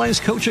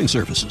individualized coaching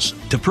services,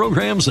 to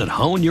programs that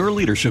hone your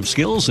leadership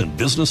skills and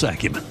business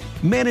acumen,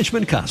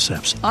 Management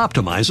Concepts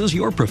optimizes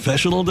your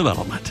professional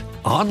development.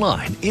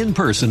 Online, in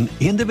person,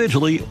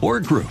 individually, or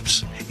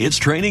groups, it's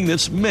training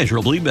that's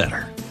measurably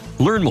better.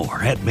 Learn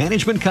more at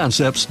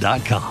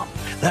managementconcepts.com.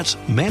 That's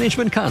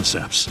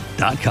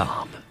managementconcepts.com.